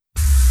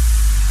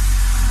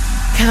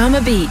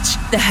Karma Beach,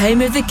 the home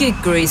of the Good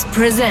Grooves,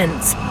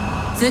 presents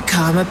the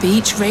Karma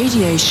Beach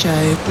Radio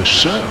Show. The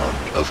sound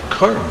of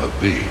Karma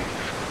Beach.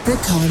 The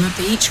Karma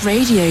Beach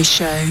Radio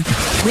Show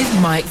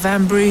with Mike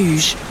Van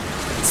Bruges.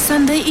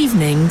 Sunday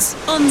evenings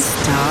on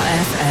Star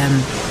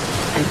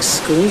FM.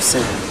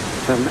 Exclusive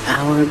from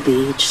our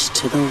beach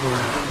to the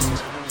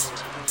world.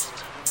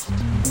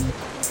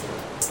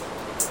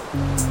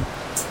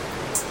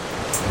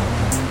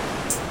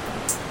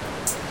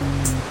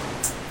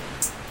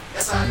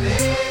 Essa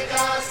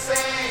nega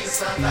sem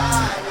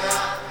sandália,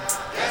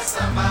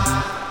 essa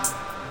má.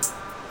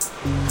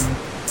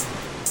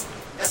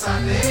 Essa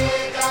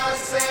nega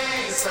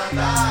sem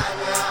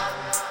sandália,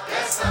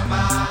 essa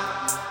má.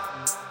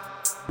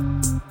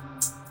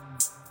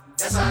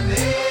 Essa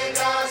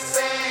nega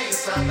sem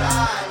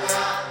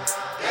sandália,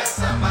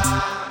 essa má.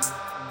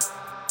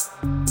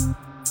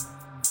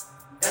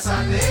 Essa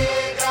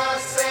nega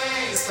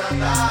sem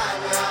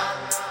sandália,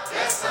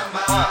 essa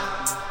má.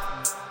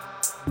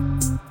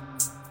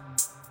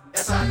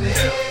 Essa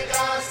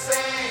nega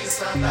sem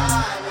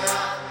sandália,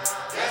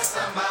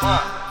 essa má.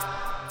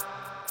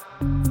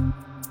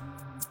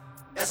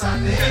 Essa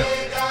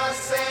nega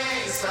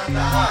sem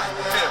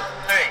sandália,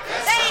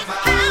 essa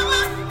má.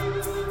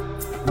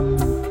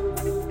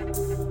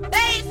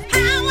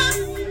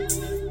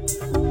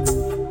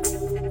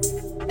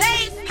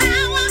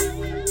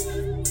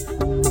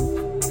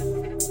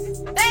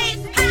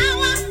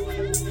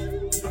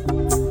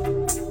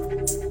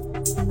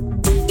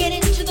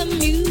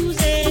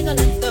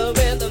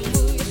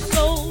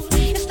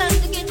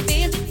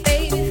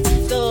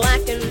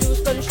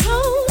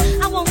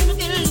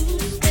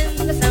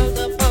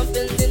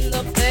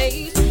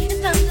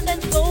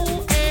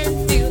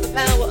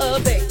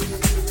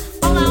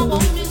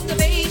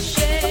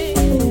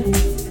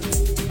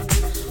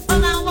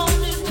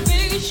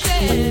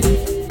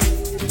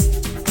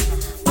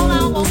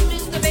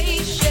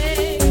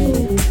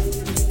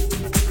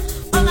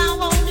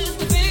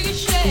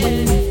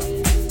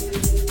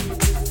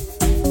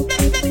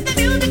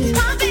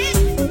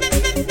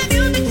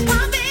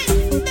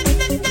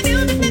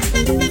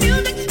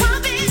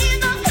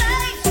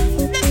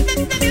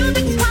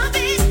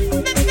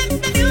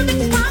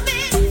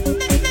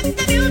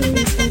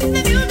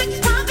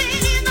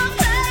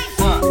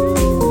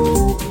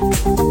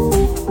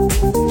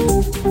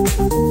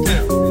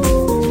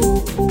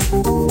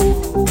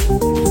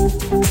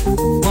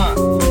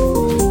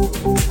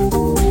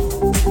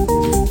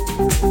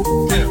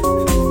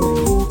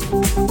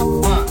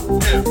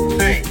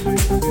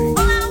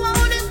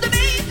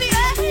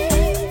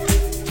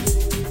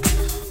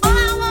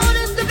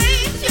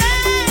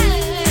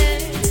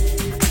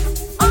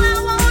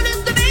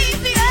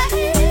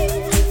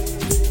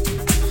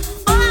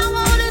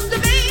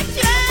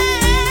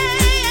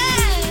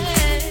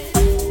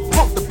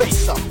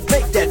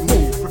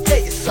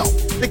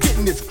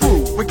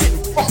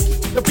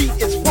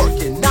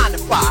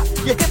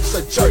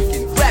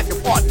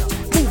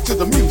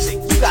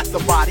 Music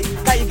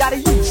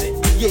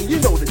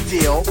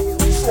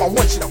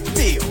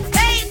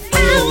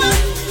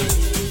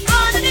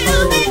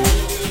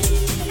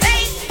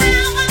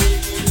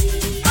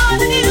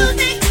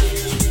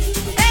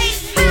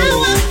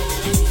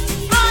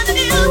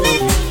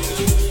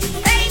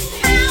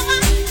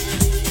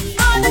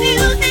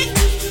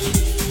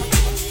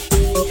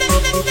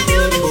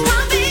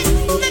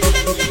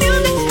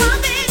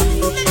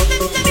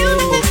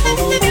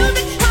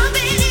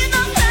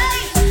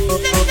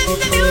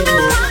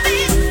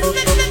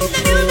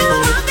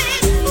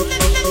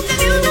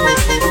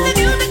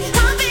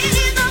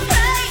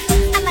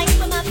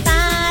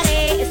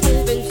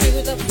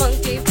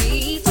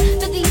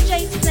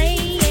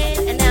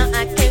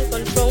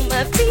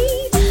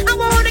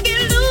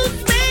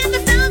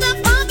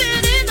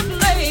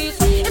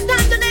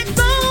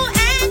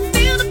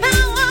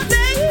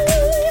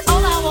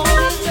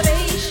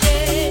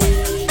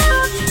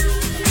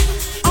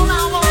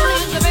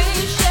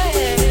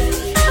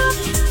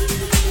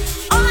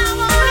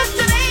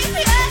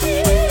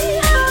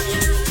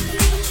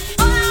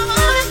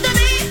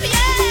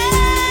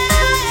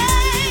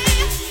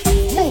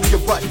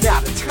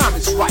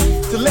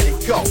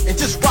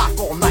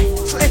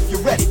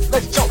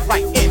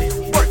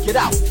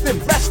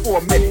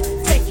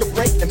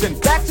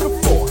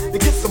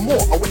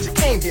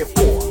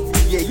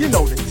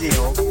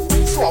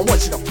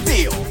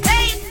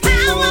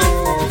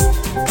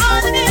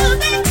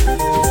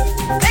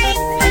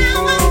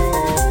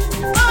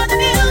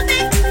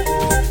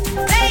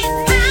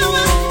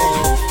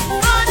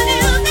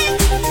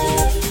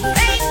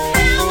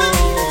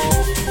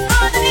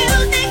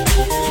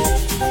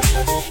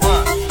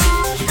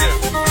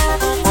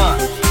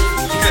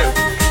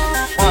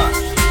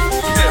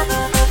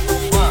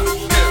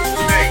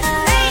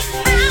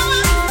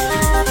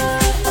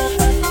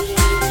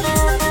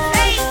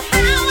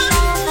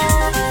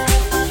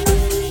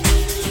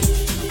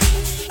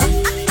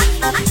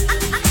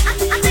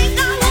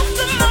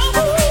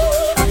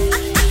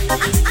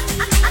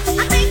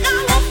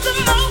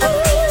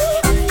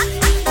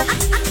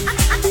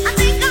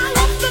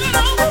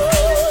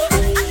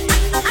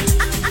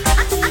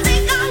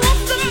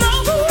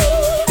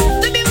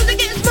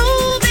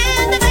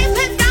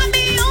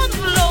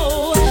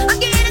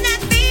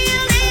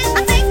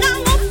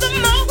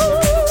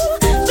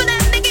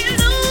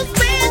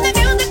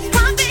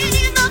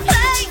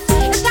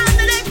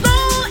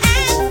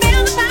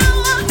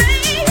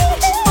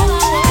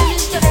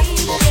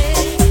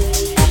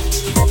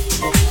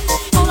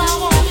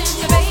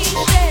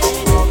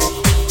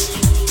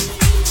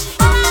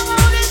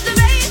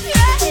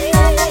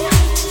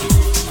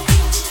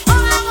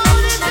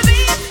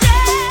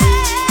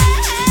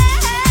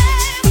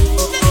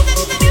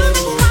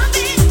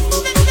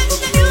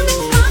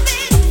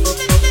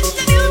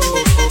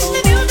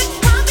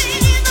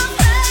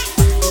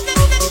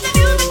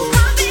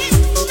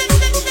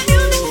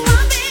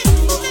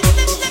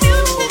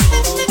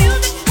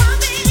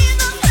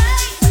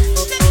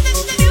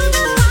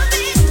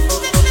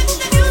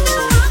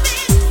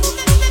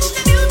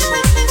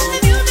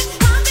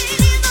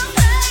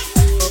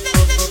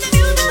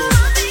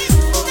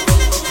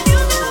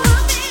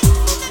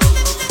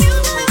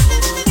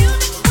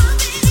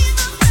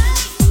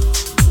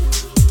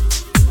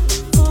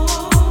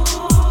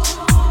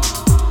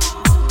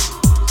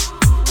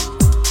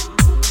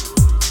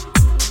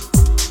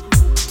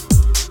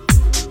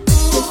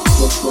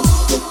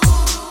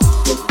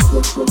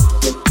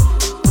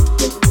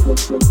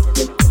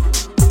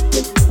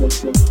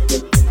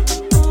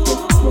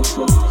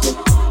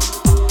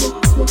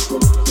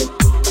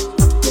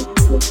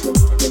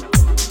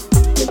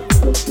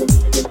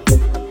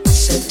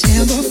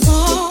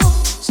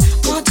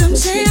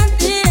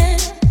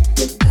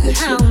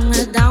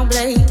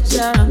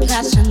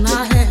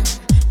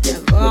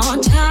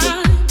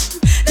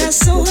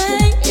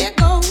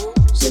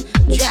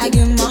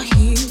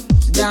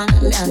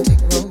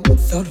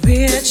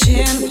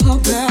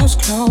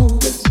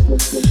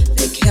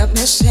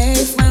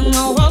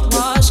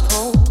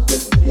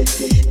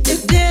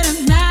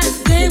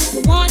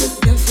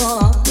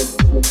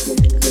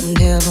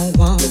don't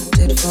want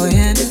it for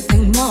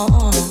anything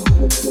more.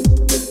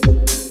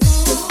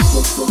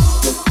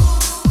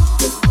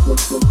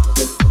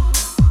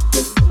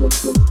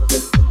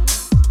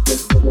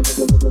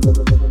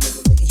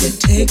 You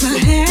take my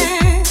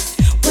hand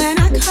when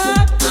I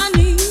cut my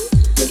knee.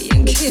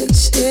 You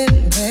kiss it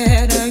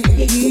better,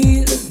 you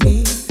heal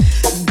me.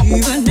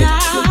 Even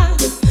now,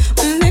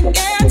 when it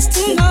gets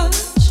too much,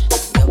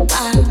 you're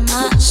by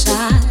my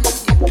side.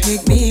 You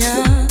pick me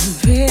up,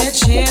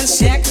 rich in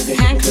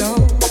second-hand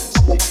clothes.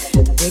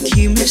 They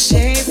keep me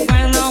safe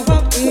when the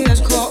world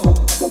is cold.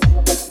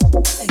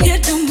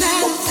 It don't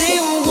matter, they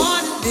won't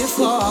want it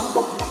before.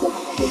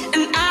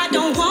 And I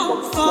don't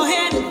want for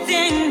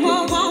anything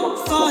more,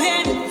 want for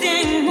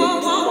anything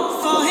more,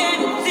 want for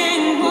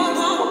anything more,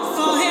 want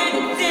for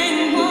anything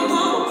more,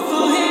 want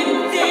for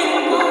anything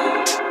more.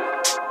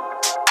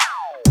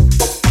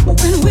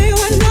 When we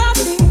were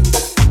nothing,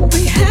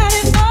 we had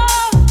it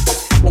all.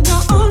 In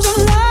your arms of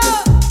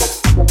love,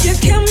 you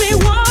kept me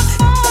warm.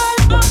 All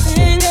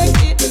and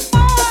it,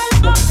 all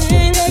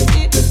and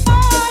it,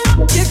 all.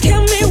 You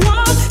kept me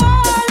warm,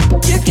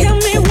 you kept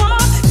me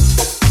warm.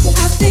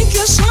 I think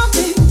you're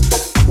something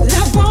that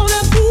I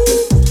wanna be.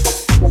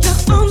 Your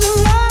arms of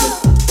love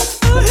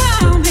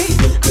around me.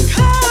 I'm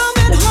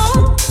coming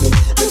home,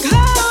 I'm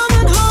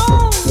coming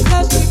home.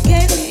 'Cause you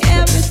gave me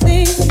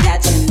everything that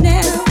you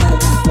never.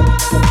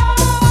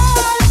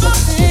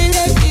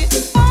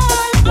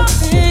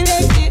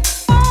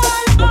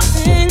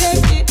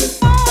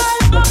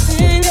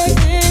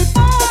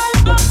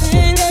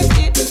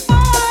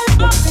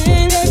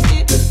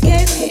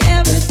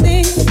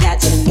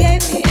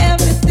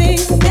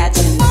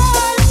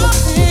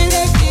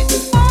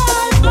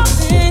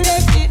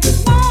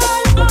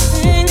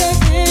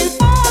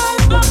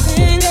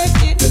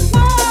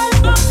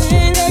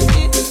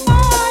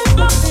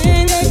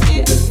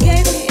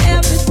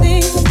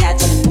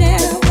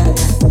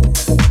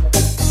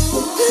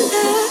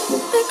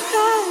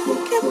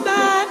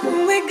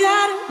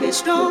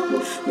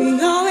 We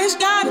always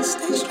gotta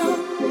stay strong.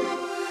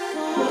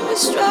 We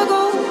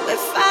struggle, we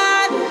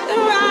fight, we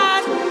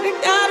rise. We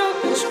gotta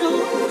be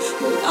strong.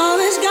 We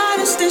always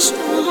gotta stay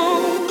strong.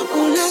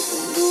 All I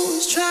can do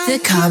is try. The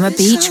Karma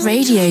Beach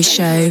Radio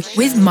Show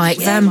with Mike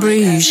Van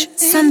Bruges,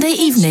 Sunday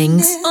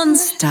evenings on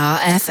Star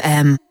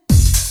FM.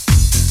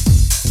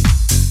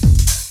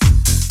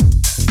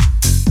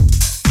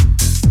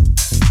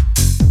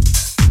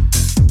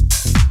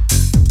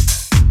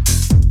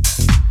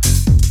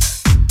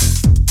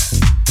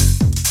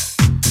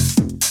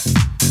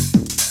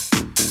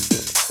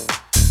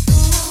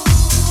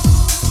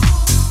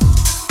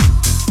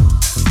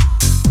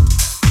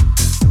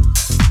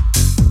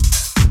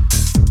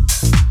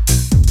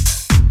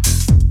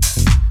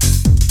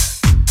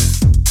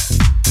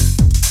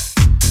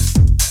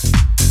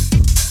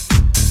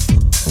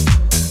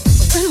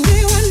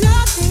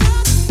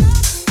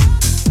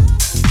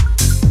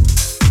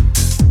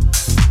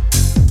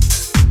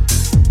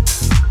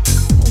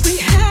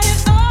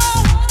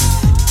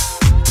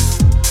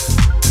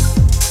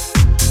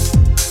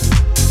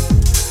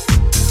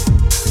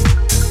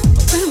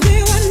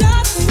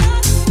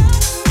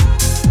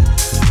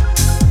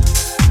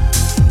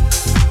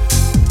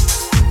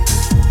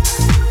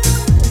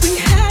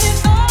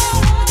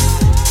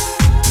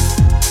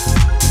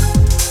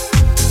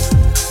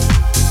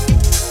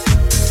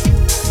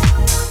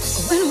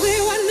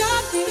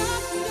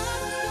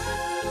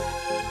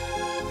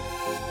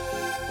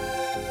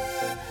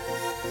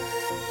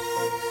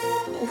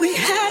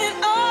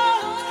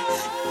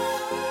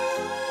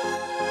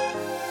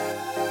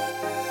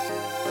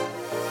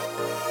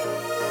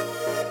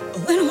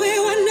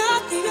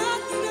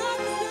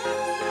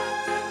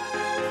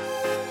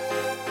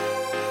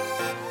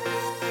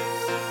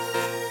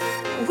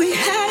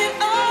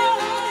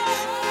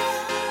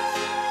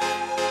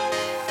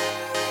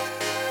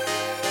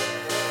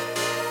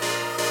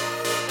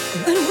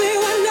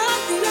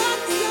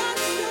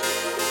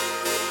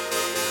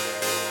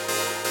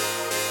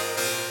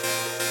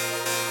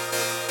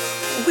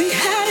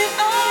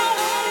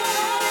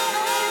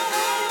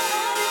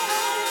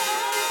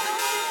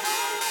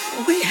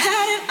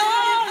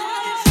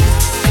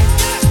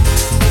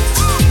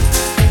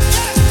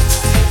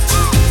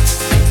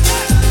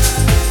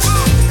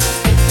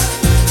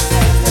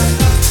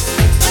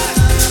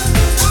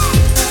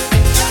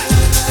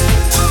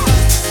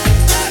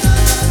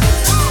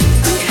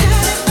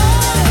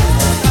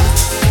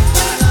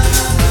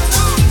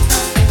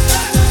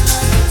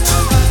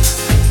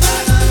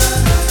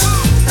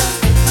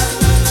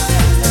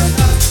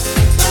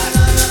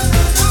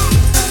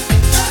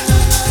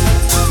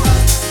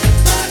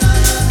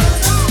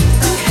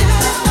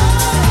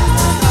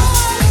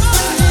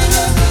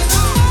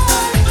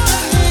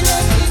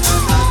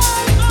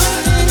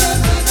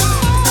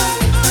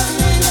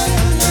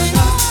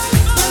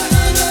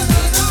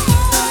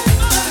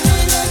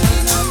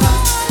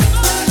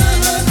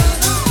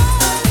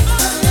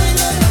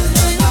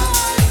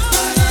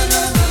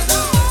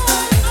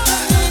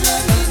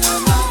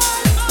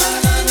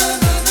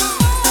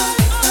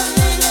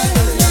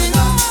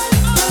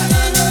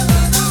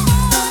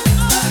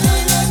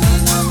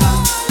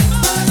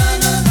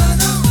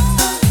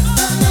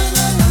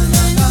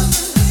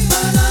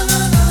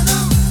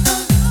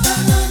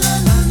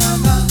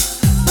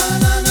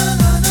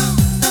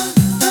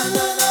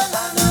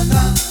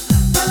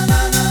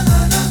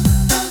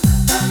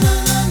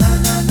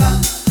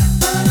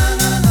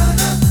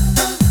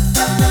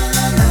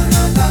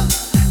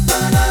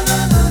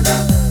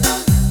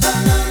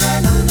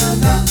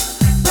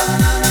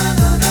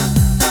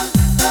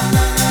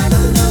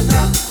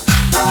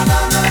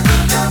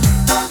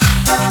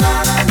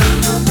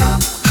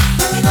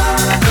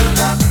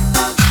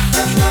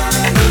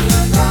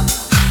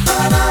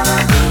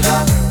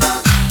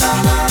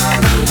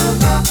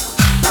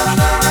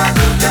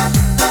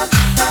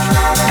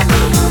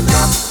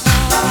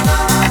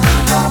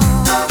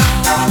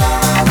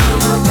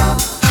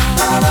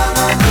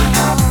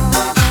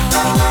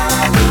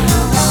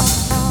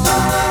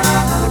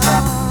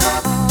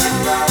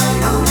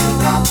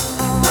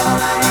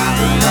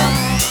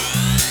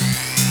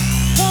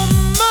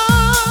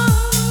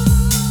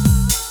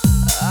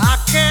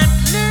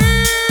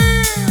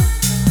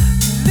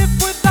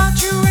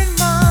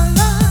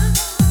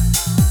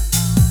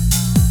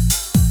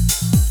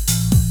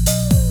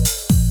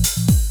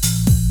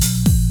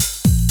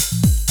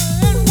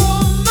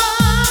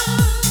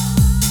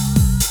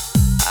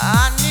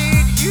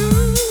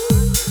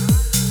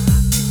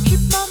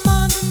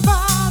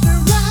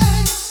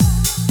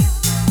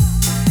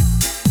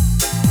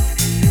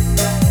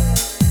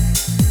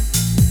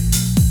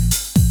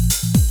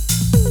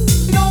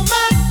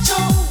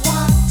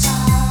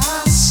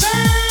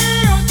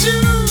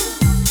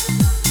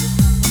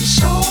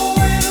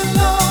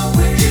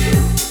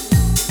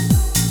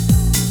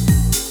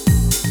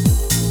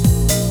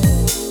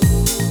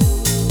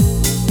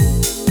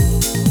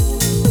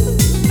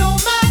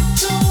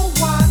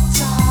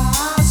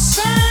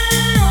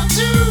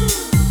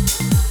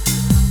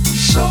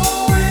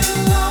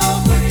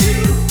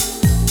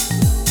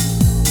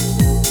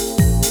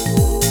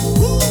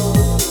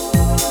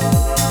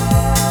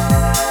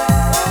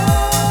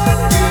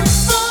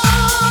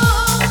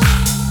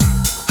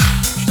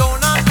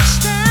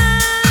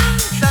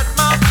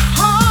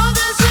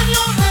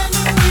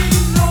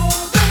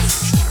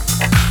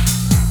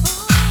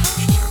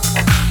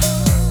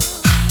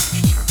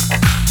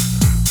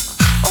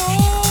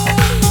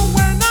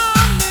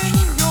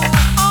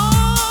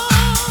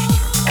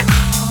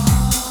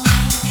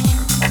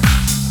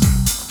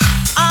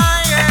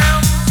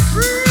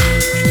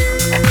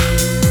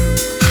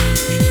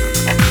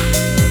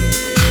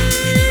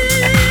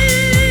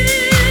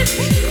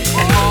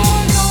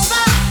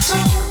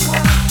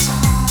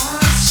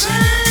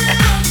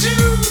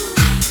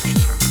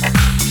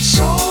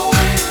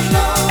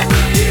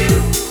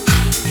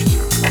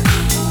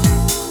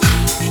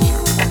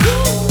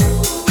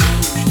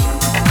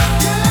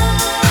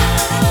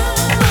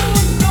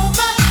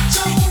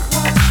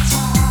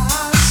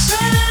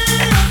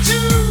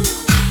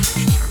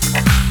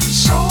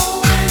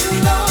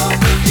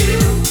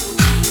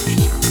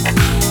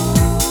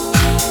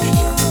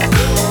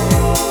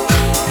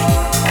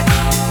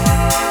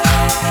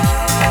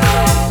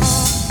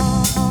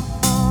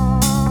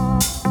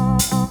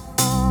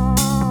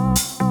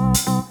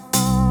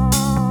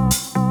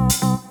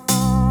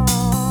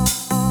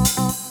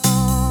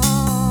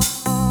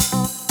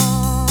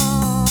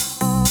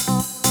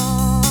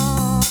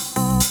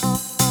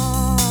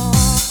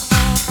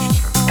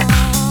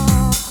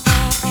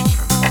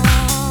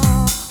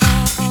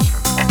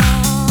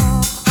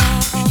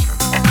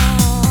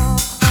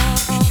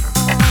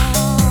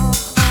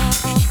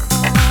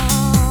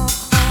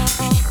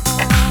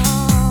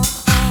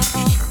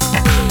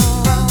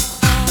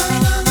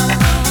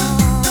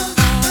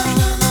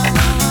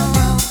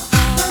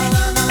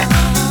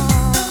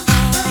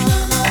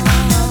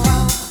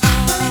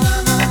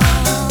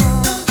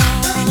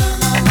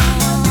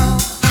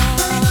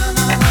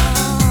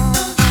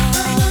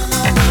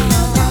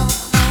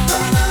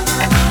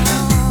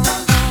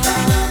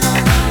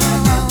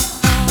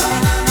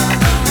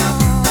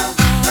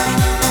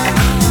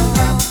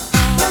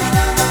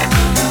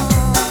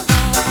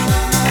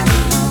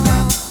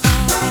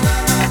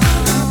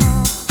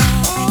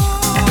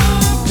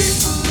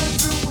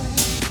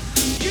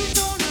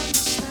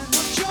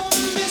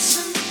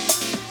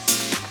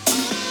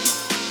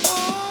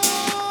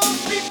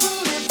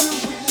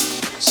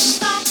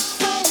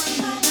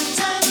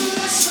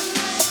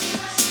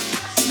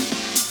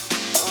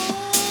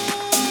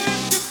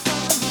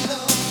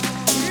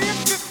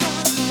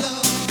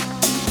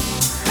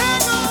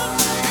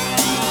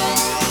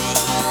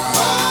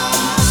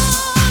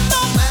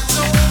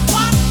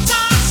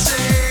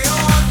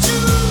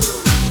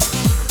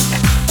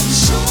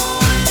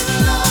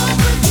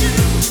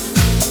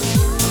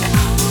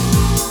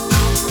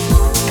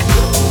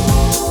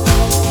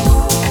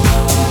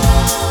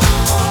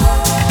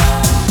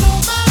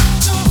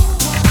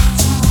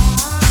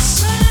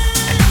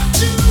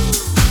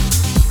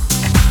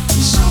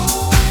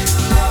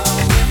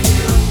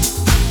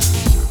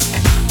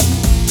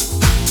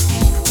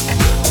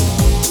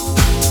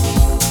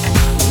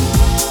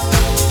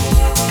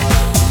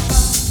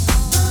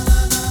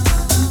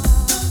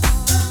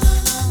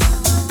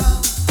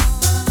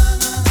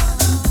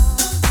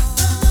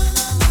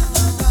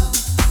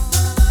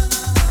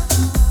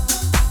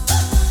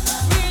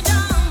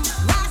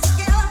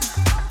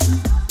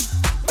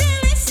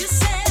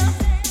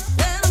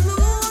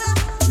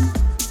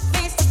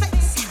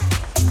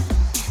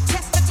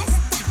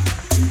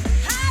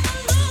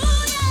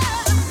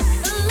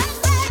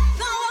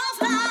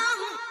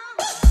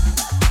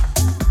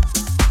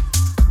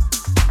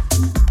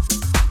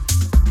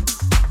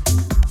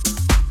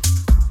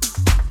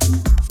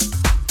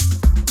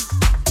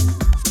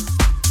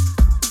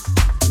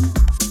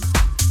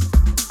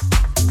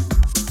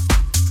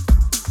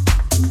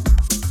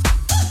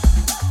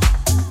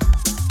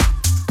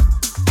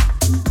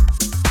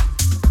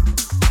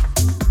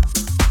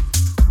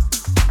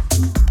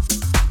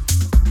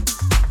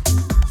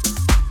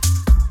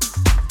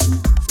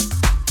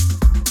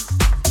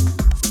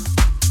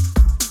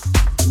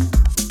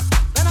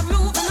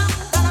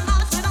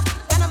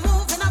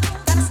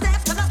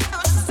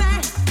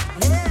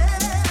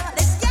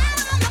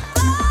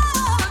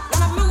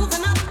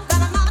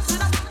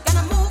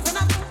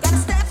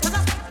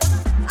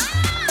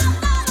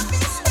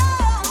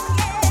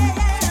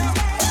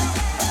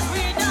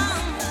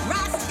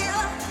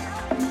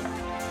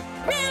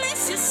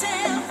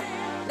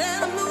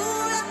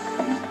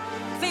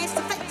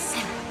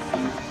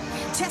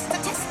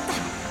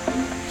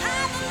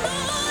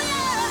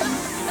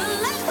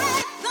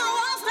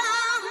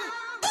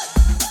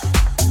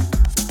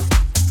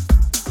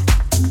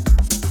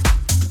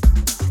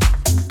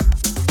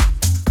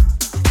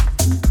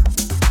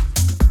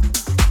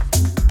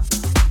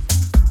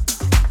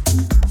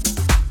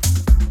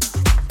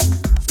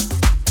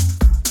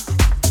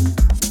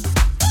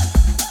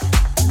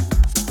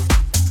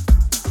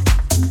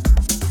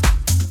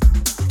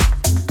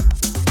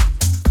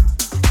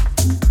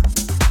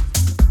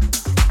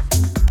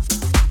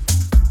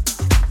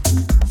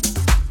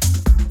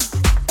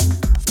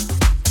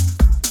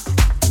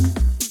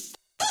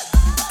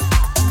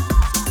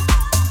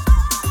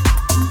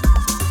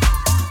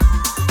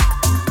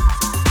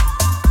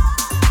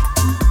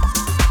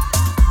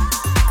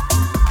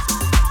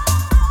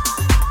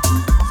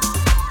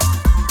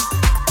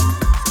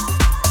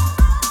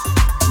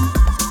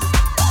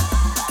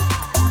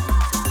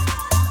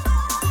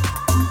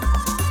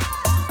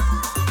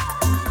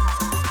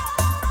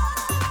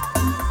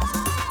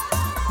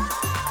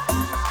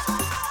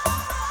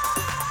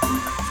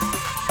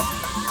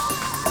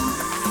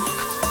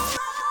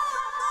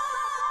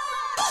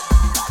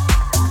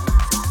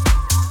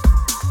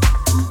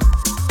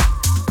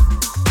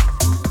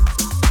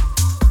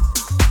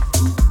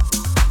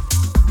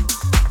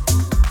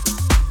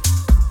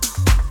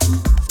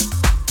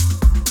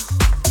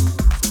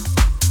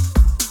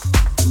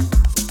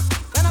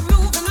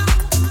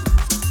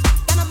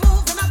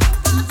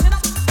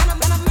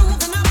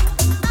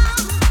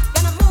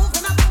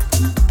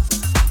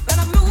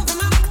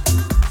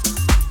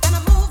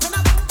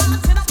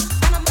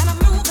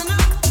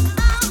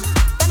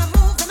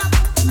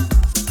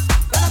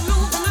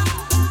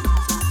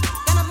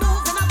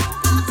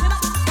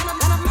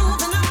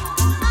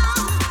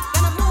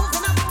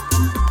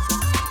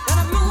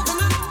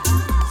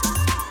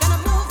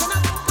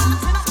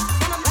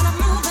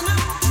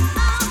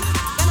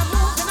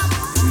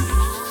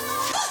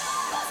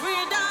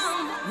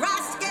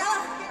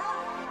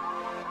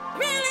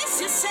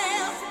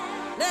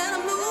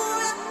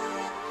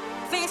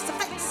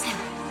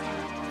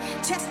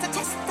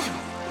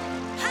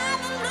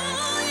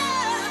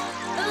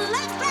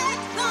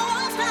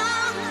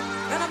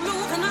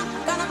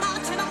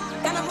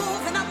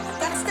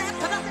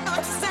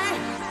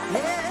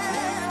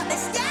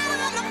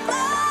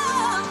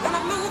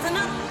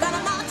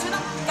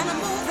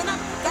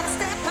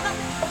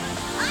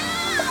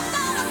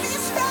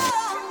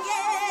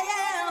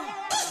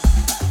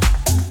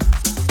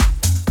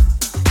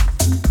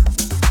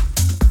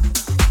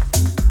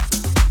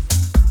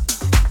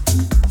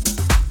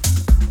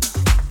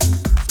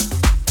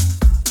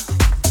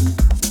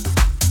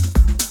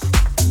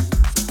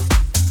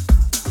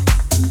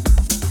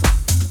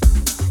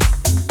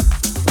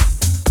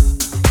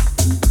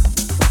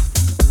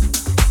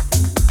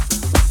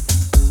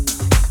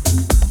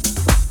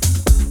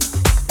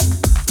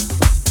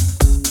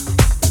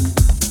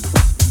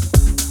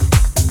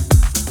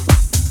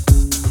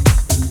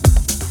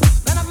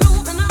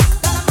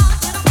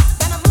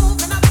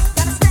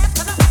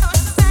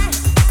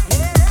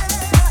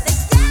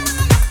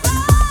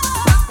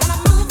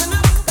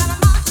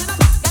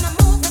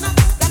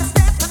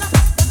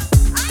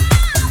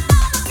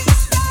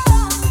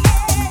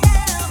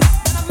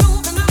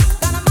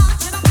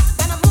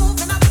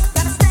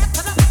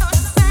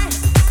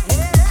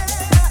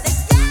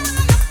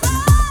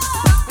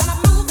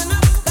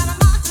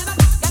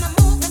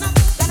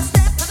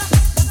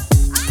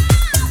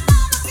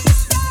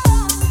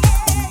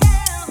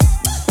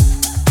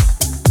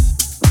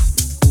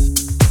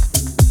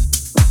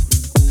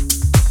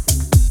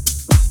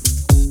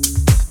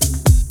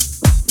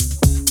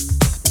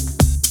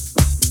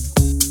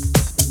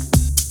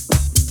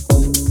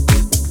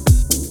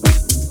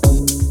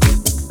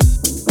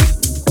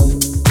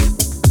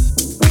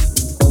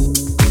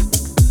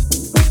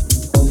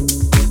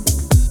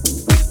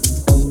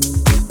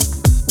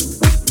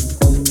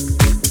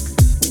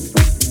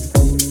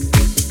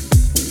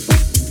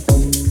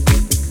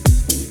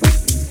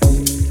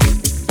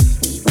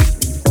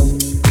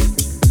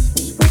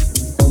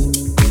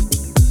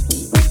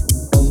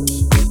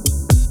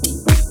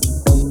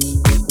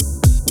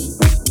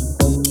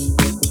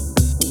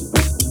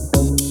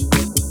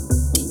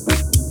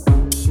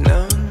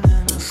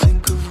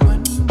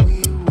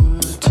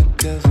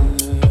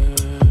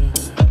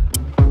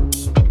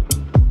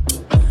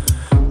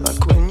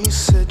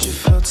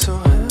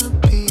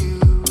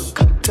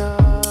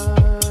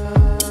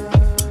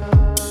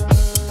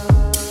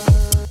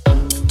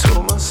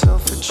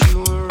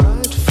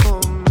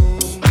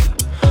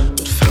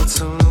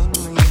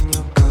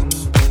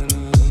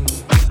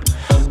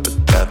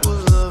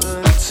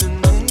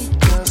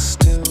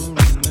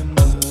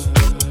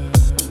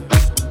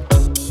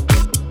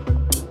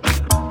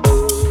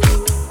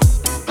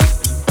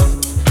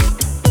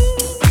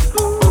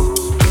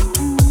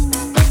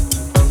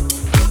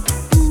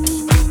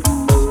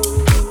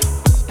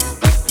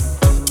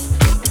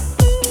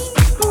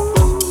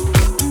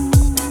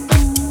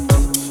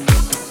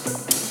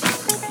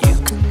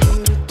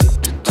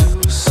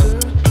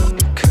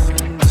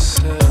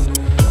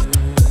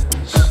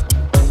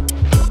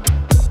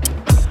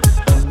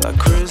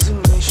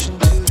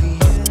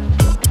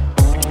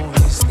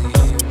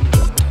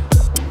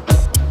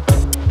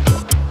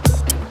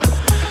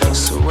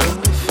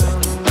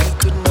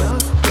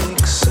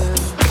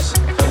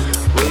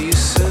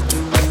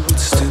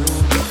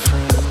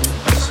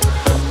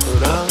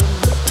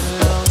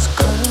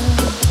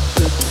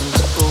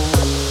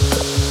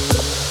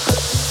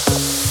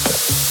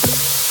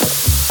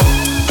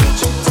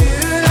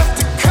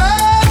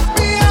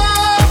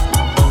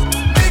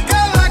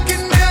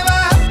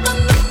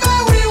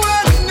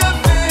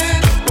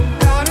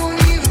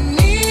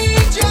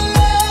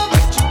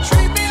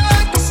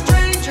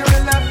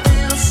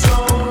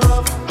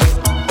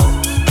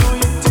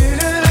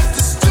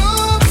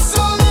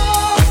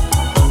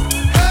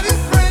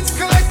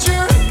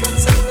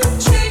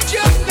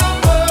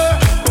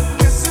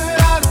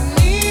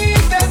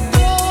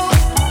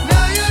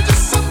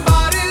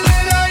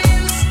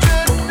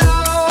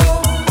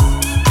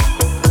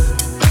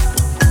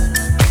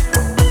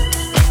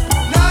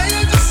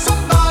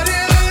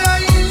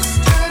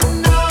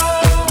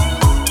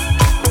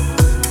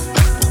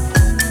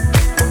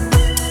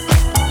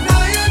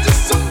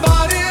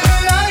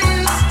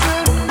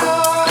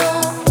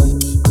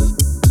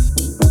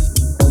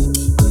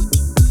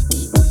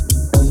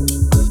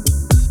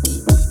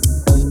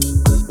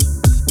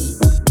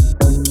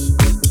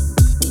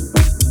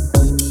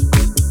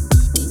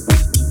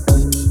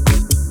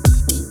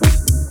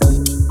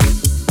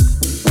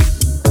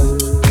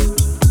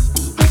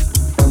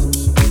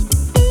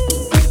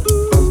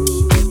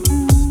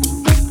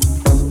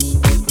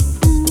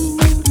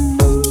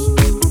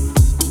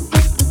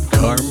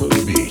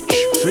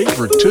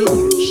 favorite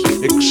tunes,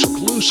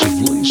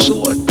 exclusively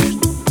selected.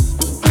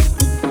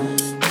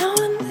 Now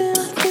and then I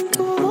think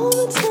of all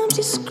the times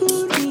you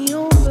screwed me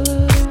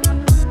over.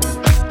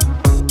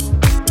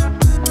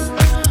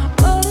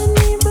 But in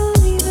me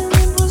believing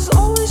it was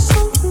always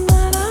something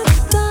that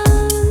I'd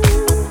done.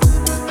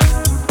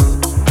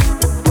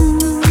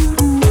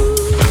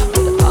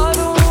 But I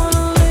don't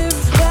wanna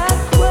live that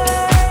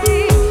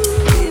way,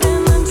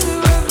 reading into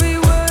every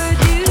word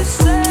you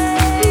say.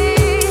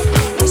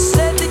 You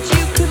said that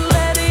you could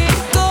let it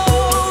go,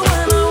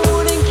 and I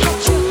wouldn't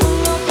catch you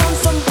hung up on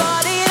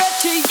somebody that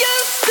you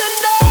used to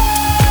know.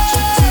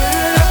 You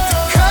didn't have to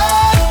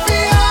cut me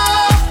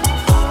off.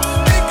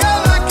 Think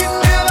like it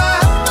never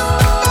happened,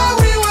 but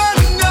we were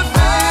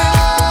nothing.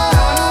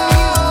 I don't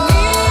even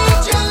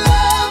need your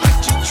love, but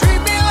you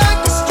treat me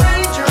like a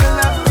stranger, and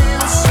that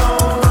feels so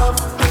rough.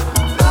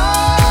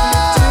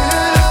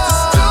 Didn't have to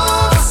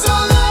stoop so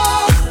low.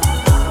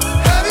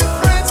 Have your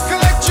friends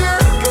collect your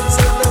records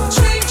and then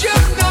change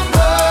your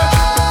number.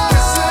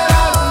 Guess that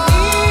I don't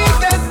need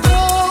that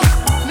though.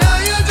 Now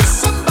you're just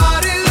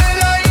somebody that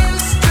I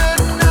used to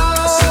know.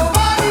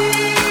 Somebody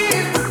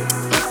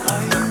I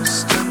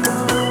used to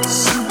know.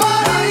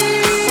 Somebody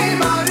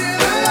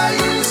that I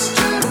used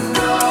to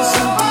know.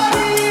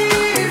 Somebody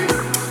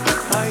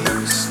I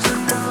used to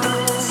know.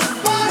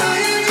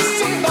 Somebody, just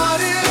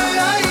somebody that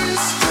I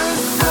used to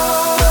know.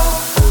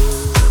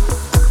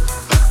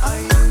 I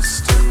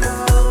used to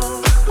know.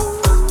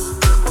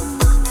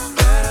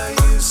 That I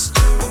used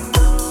to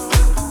know.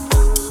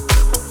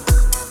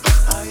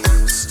 I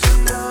used to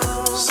know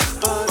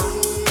somebody.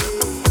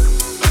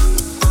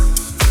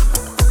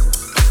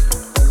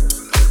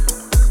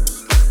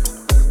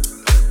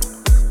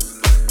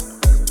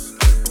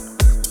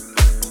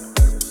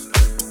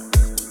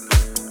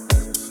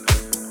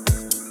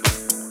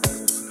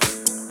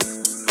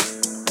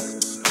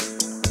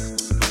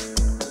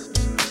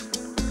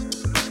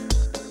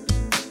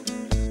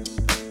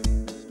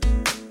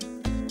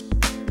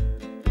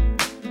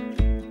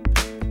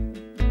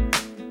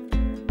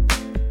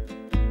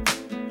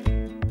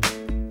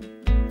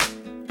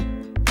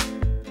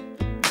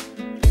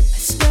 I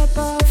step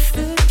off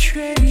the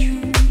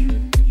train.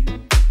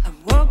 I'm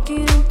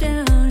walking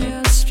down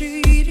your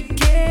street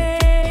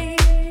again,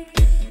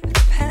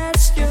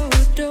 past your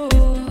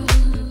door,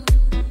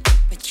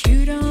 but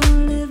you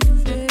don't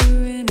live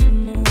there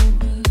anymore.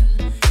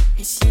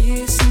 It's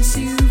years since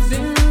you've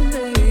been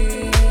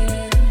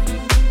there,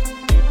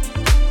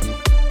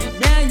 and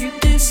now you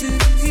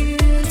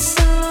disappeared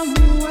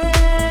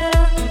somewhere.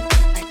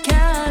 I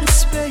got a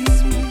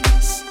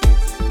space.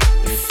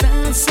 You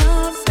found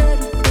some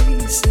better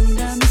place, and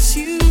I miss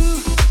you.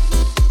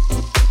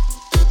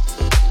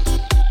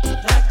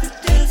 Like the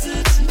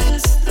deserts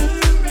miss the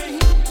rain,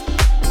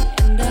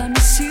 and I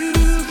miss you.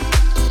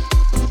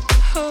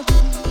 Oh,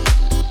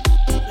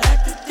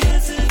 like the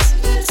deserts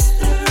miss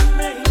the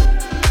rain.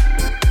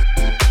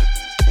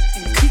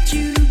 And could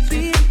you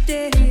be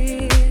dead?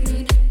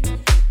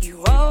 You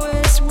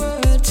always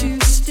were 2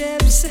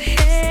 steps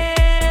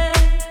ahead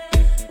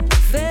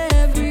of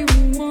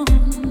everyone.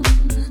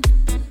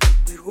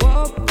 We'd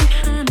walk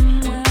behind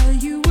while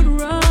you would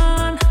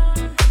run.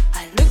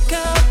 I look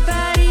up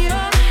at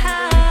your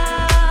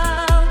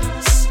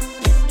house,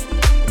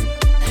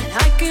 and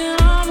I can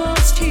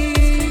almost hear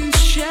you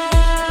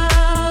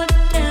shout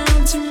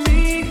down to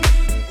me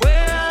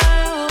where I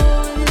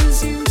always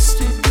used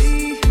to be,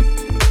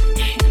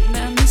 and I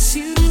miss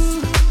you.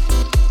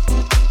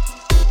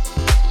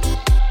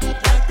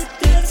 Like the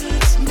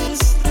deserts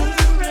miss the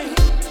rain,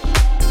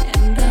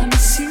 and I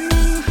miss you.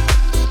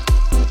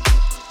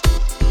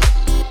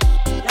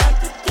 Like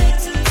the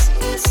deserts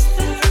miss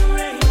the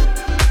rain.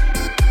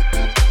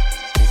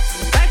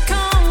 Back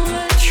on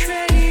the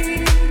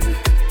train,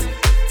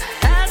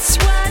 that's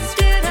why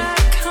did I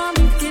come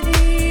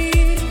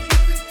again?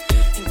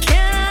 And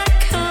can I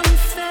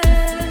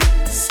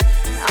confess,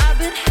 I've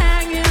been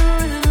hanging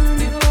around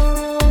your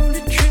old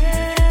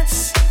address,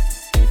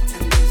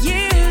 and the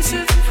years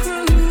have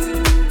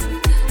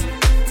proved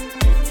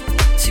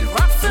to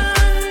offer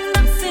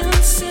nothing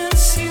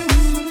since you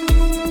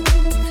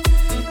moved.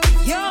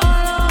 You're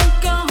long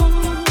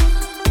gone,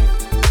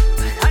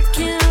 but I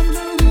can't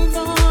move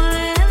on,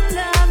 and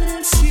I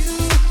miss you.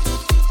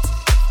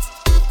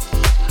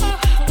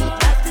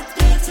 Like the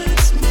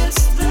deserts miss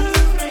the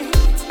rain,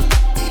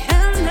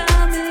 and I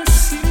miss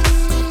you.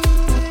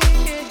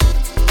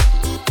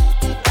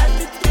 Like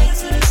the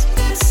deserts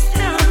miss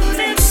the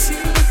rain, I miss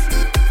you.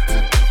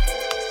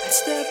 I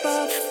step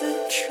off the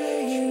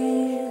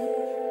train.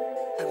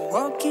 I'm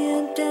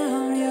walking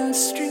down your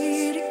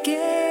street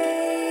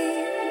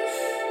again,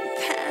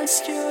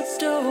 past your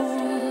door.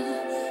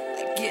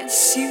 I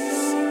guess you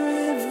don't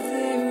live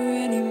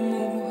there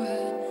anymore.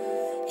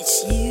 It's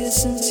years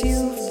since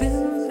you've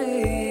been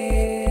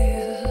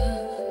there,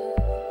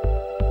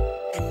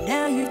 and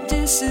now you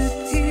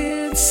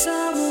disappeared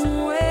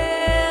somewhere.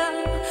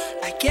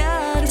 I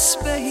got a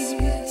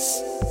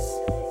space.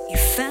 You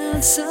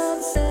found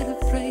some better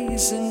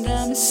place, and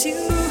I miss you.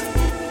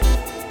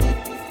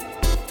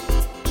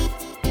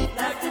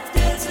 Like the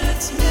desert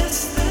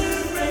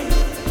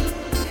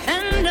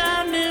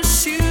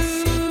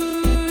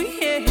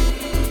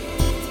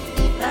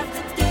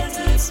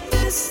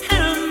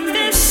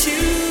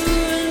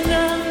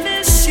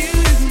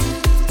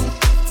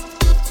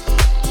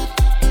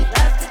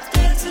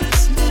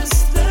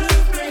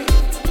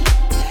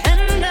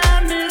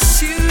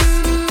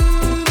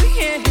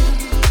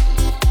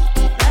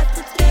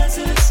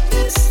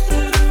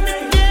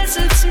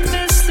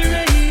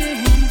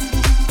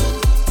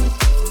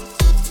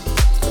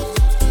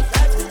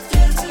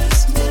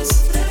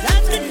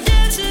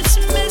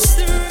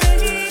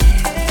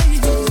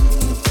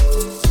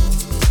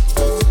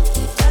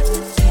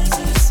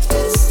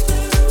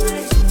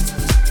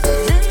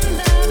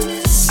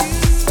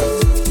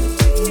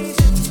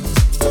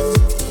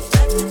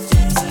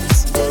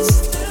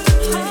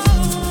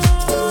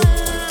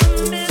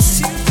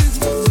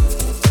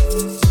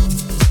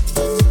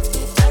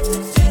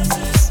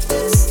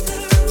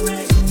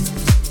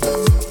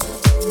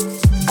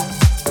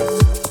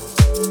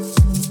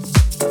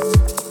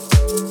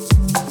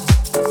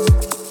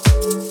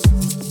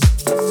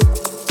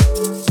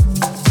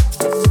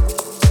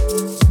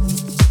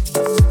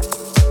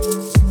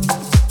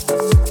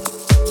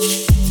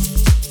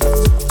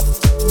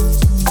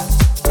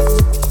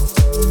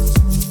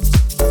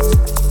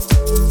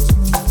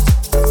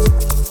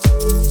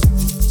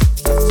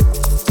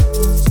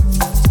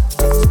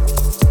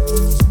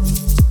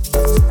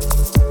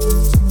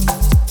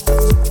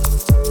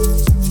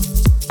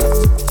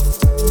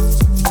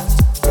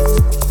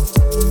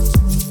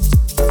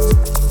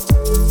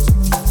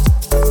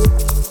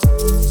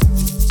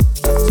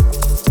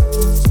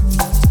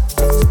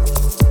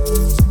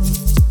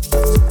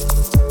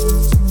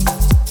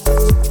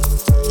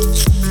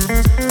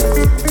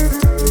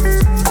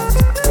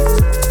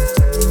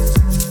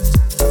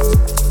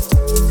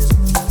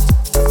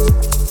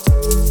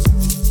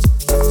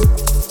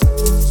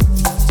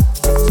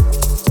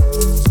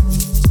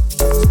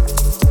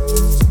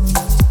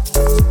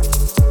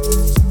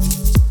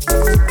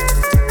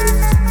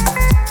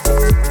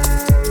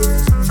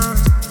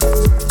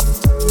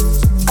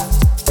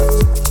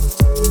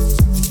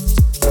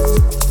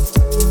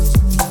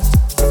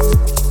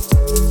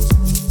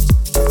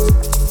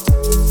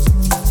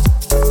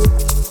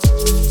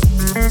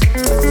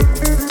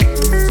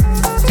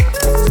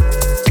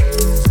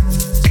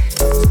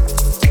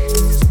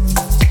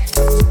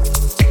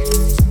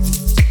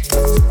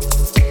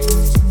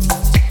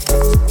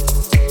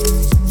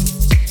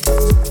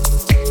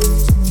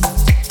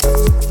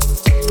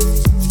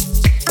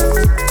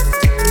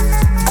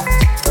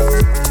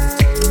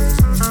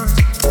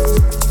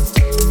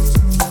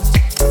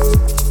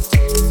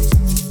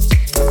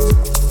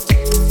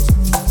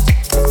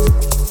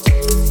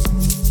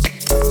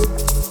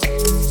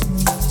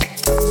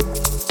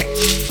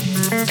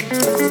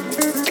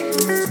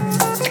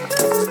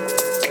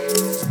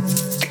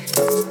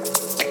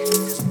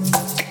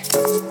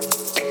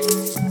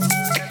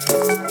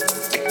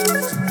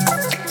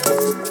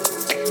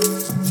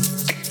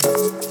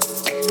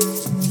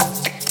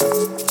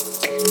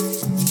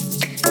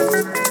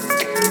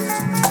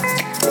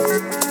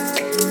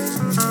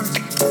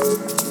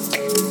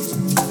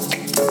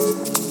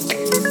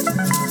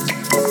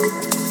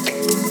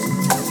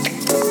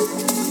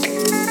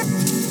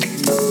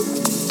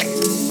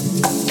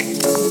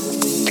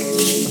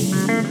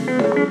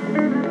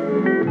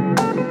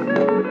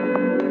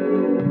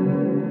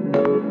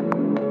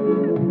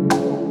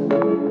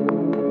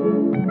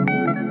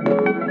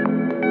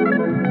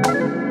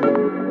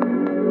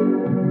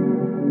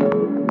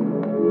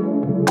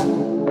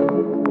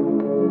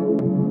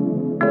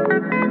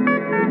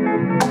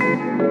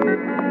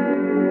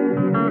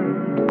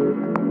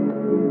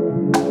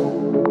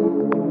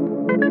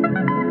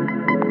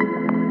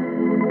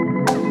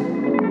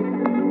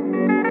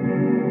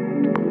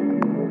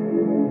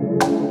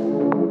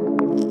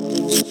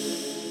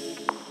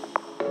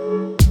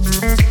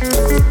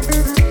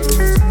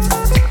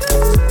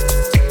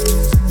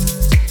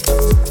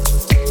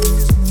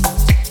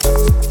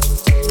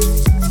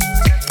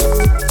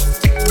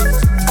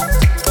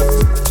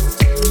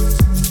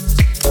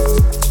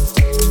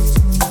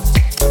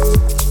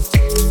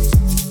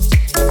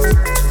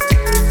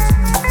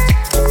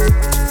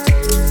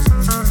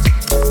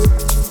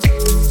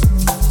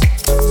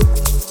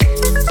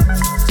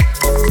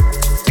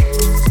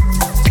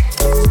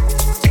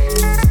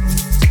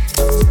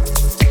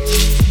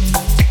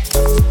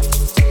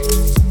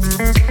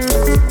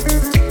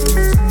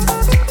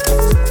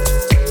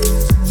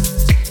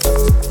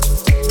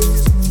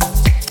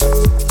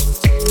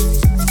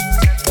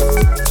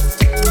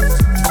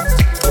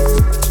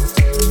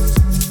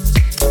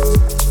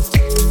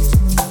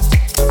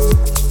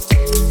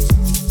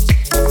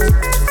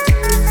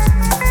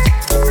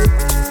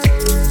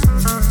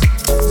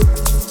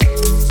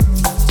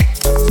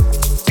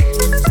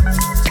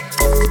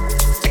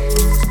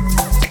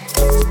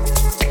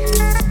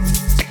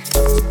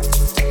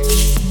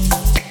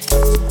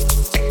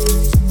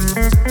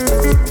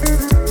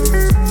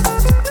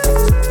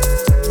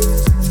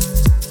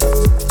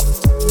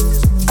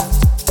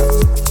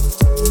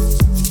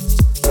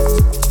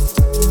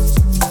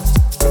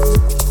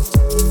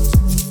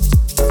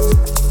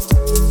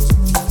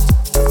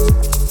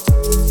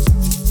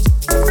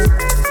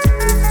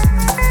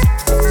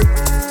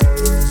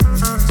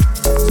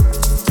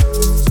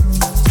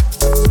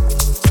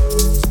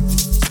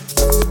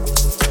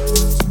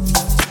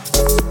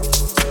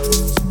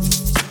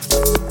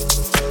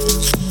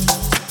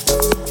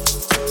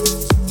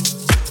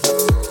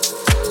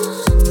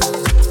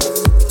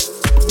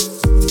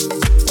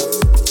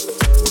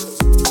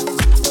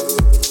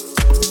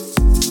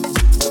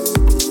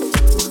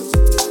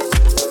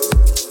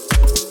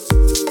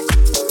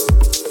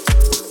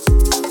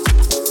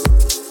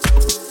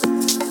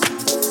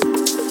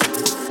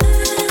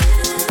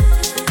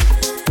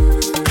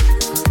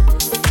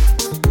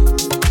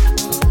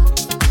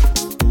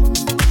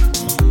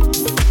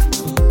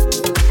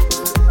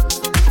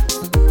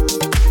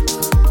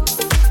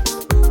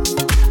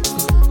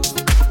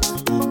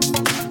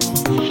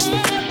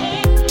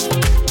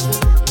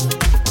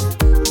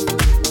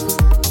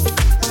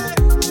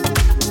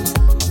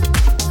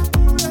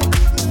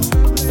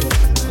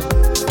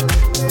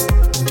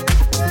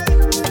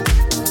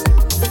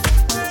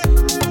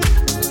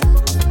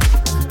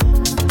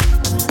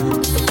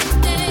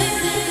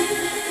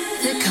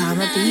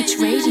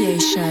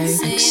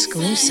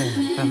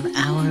exclusive from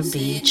our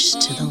beach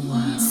to the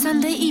world.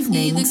 Sunday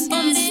evenings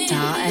on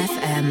Star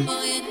FM.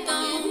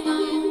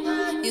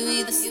 You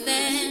either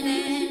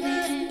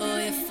stand or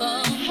you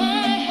fall.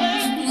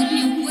 When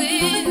your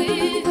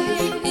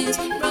will is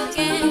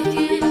broken,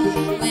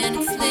 when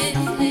it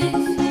slips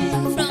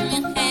from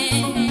your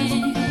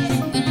hand,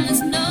 when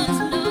there's no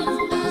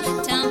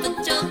time for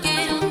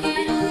joking,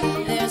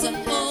 there's a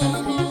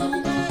hole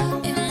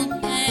in the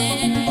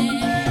pan.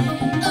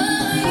 Oh,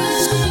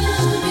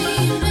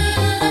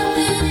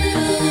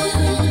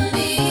 you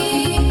be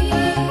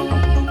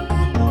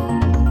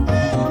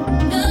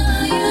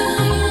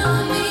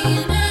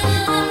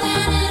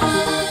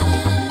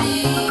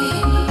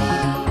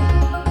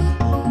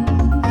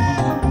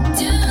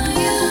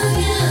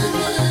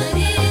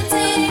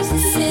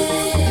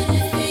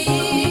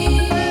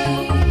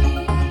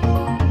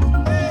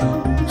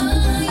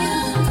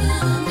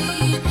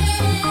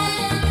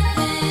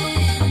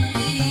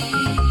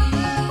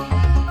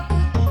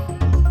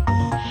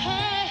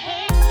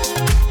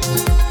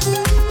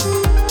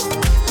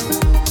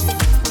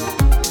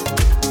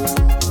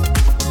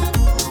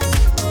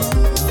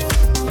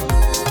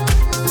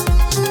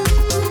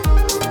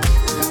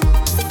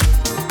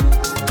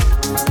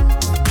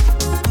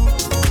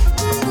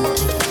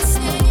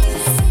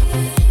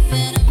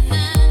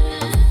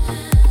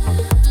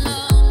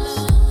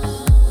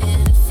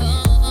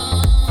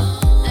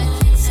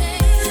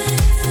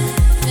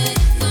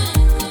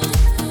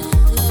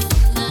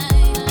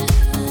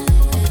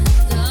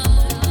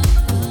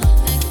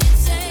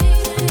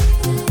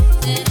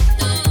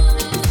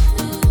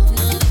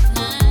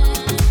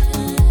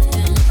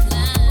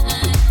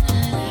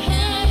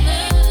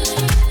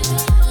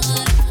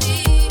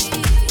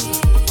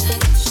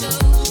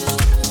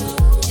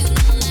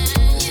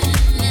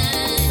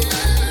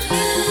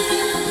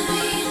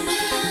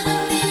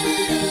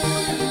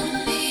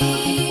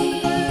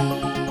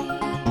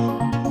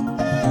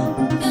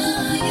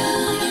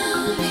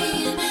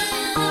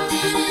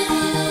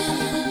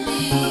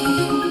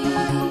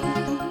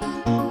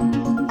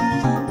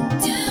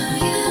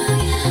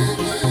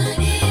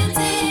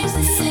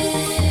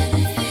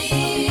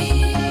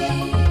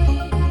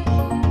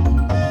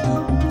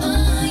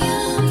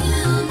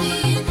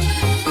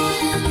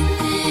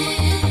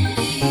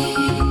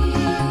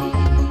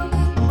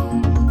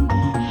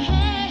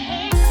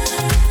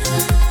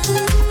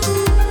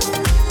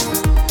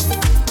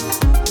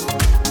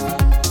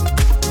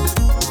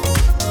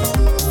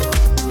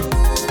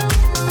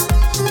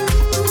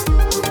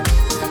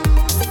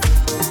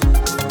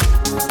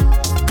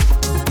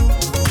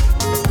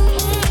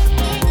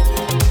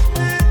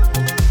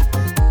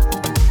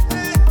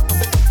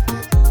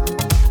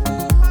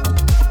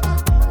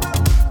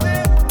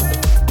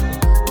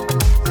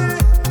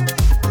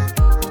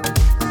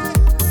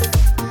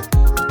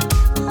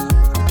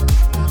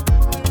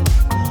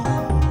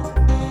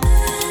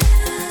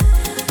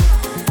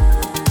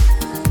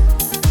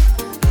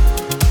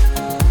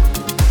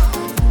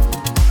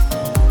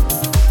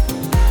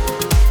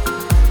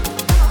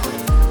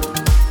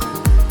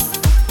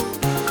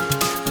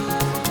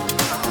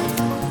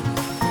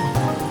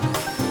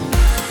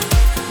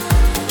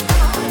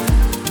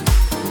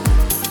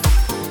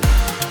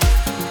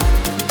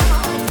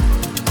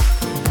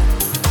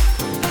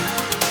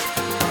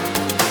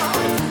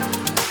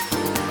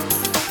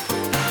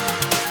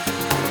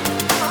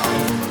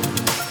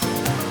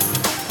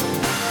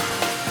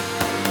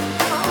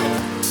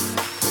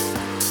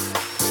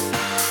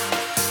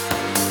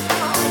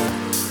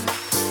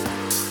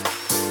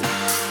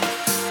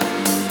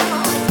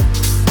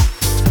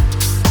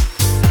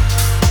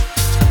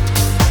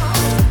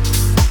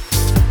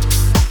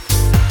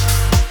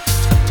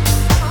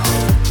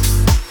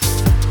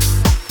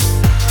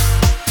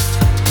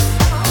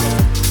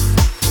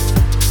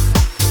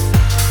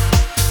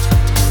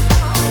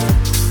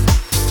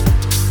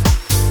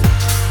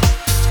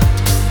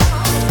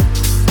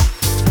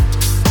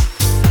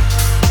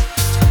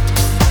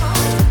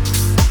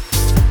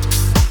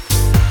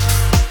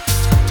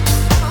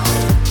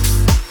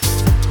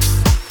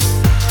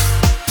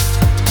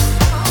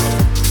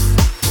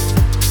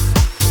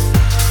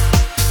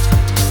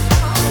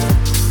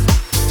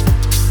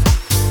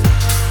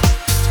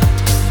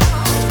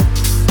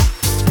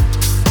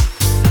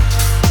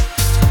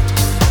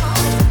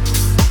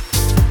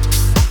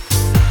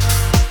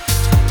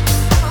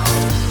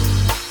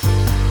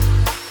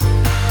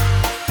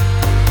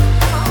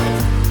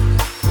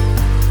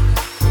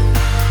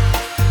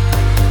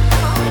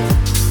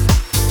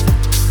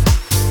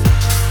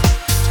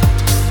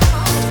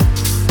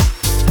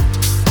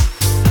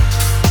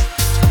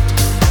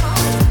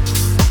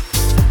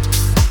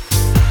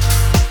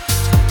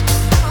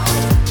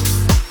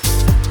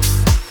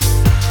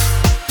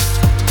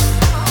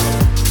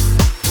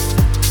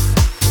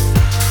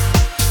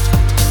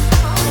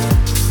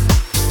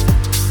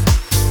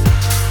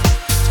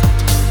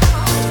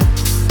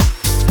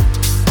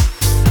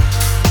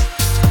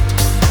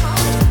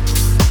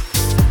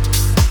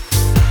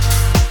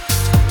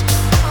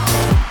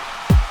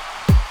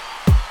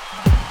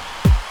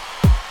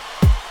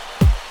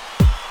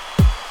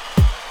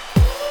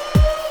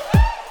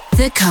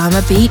The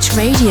Karma Beach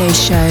Radio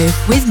Show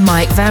with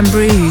Mike Van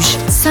Bruges,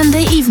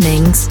 Sunday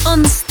evenings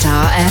on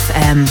Star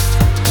FM.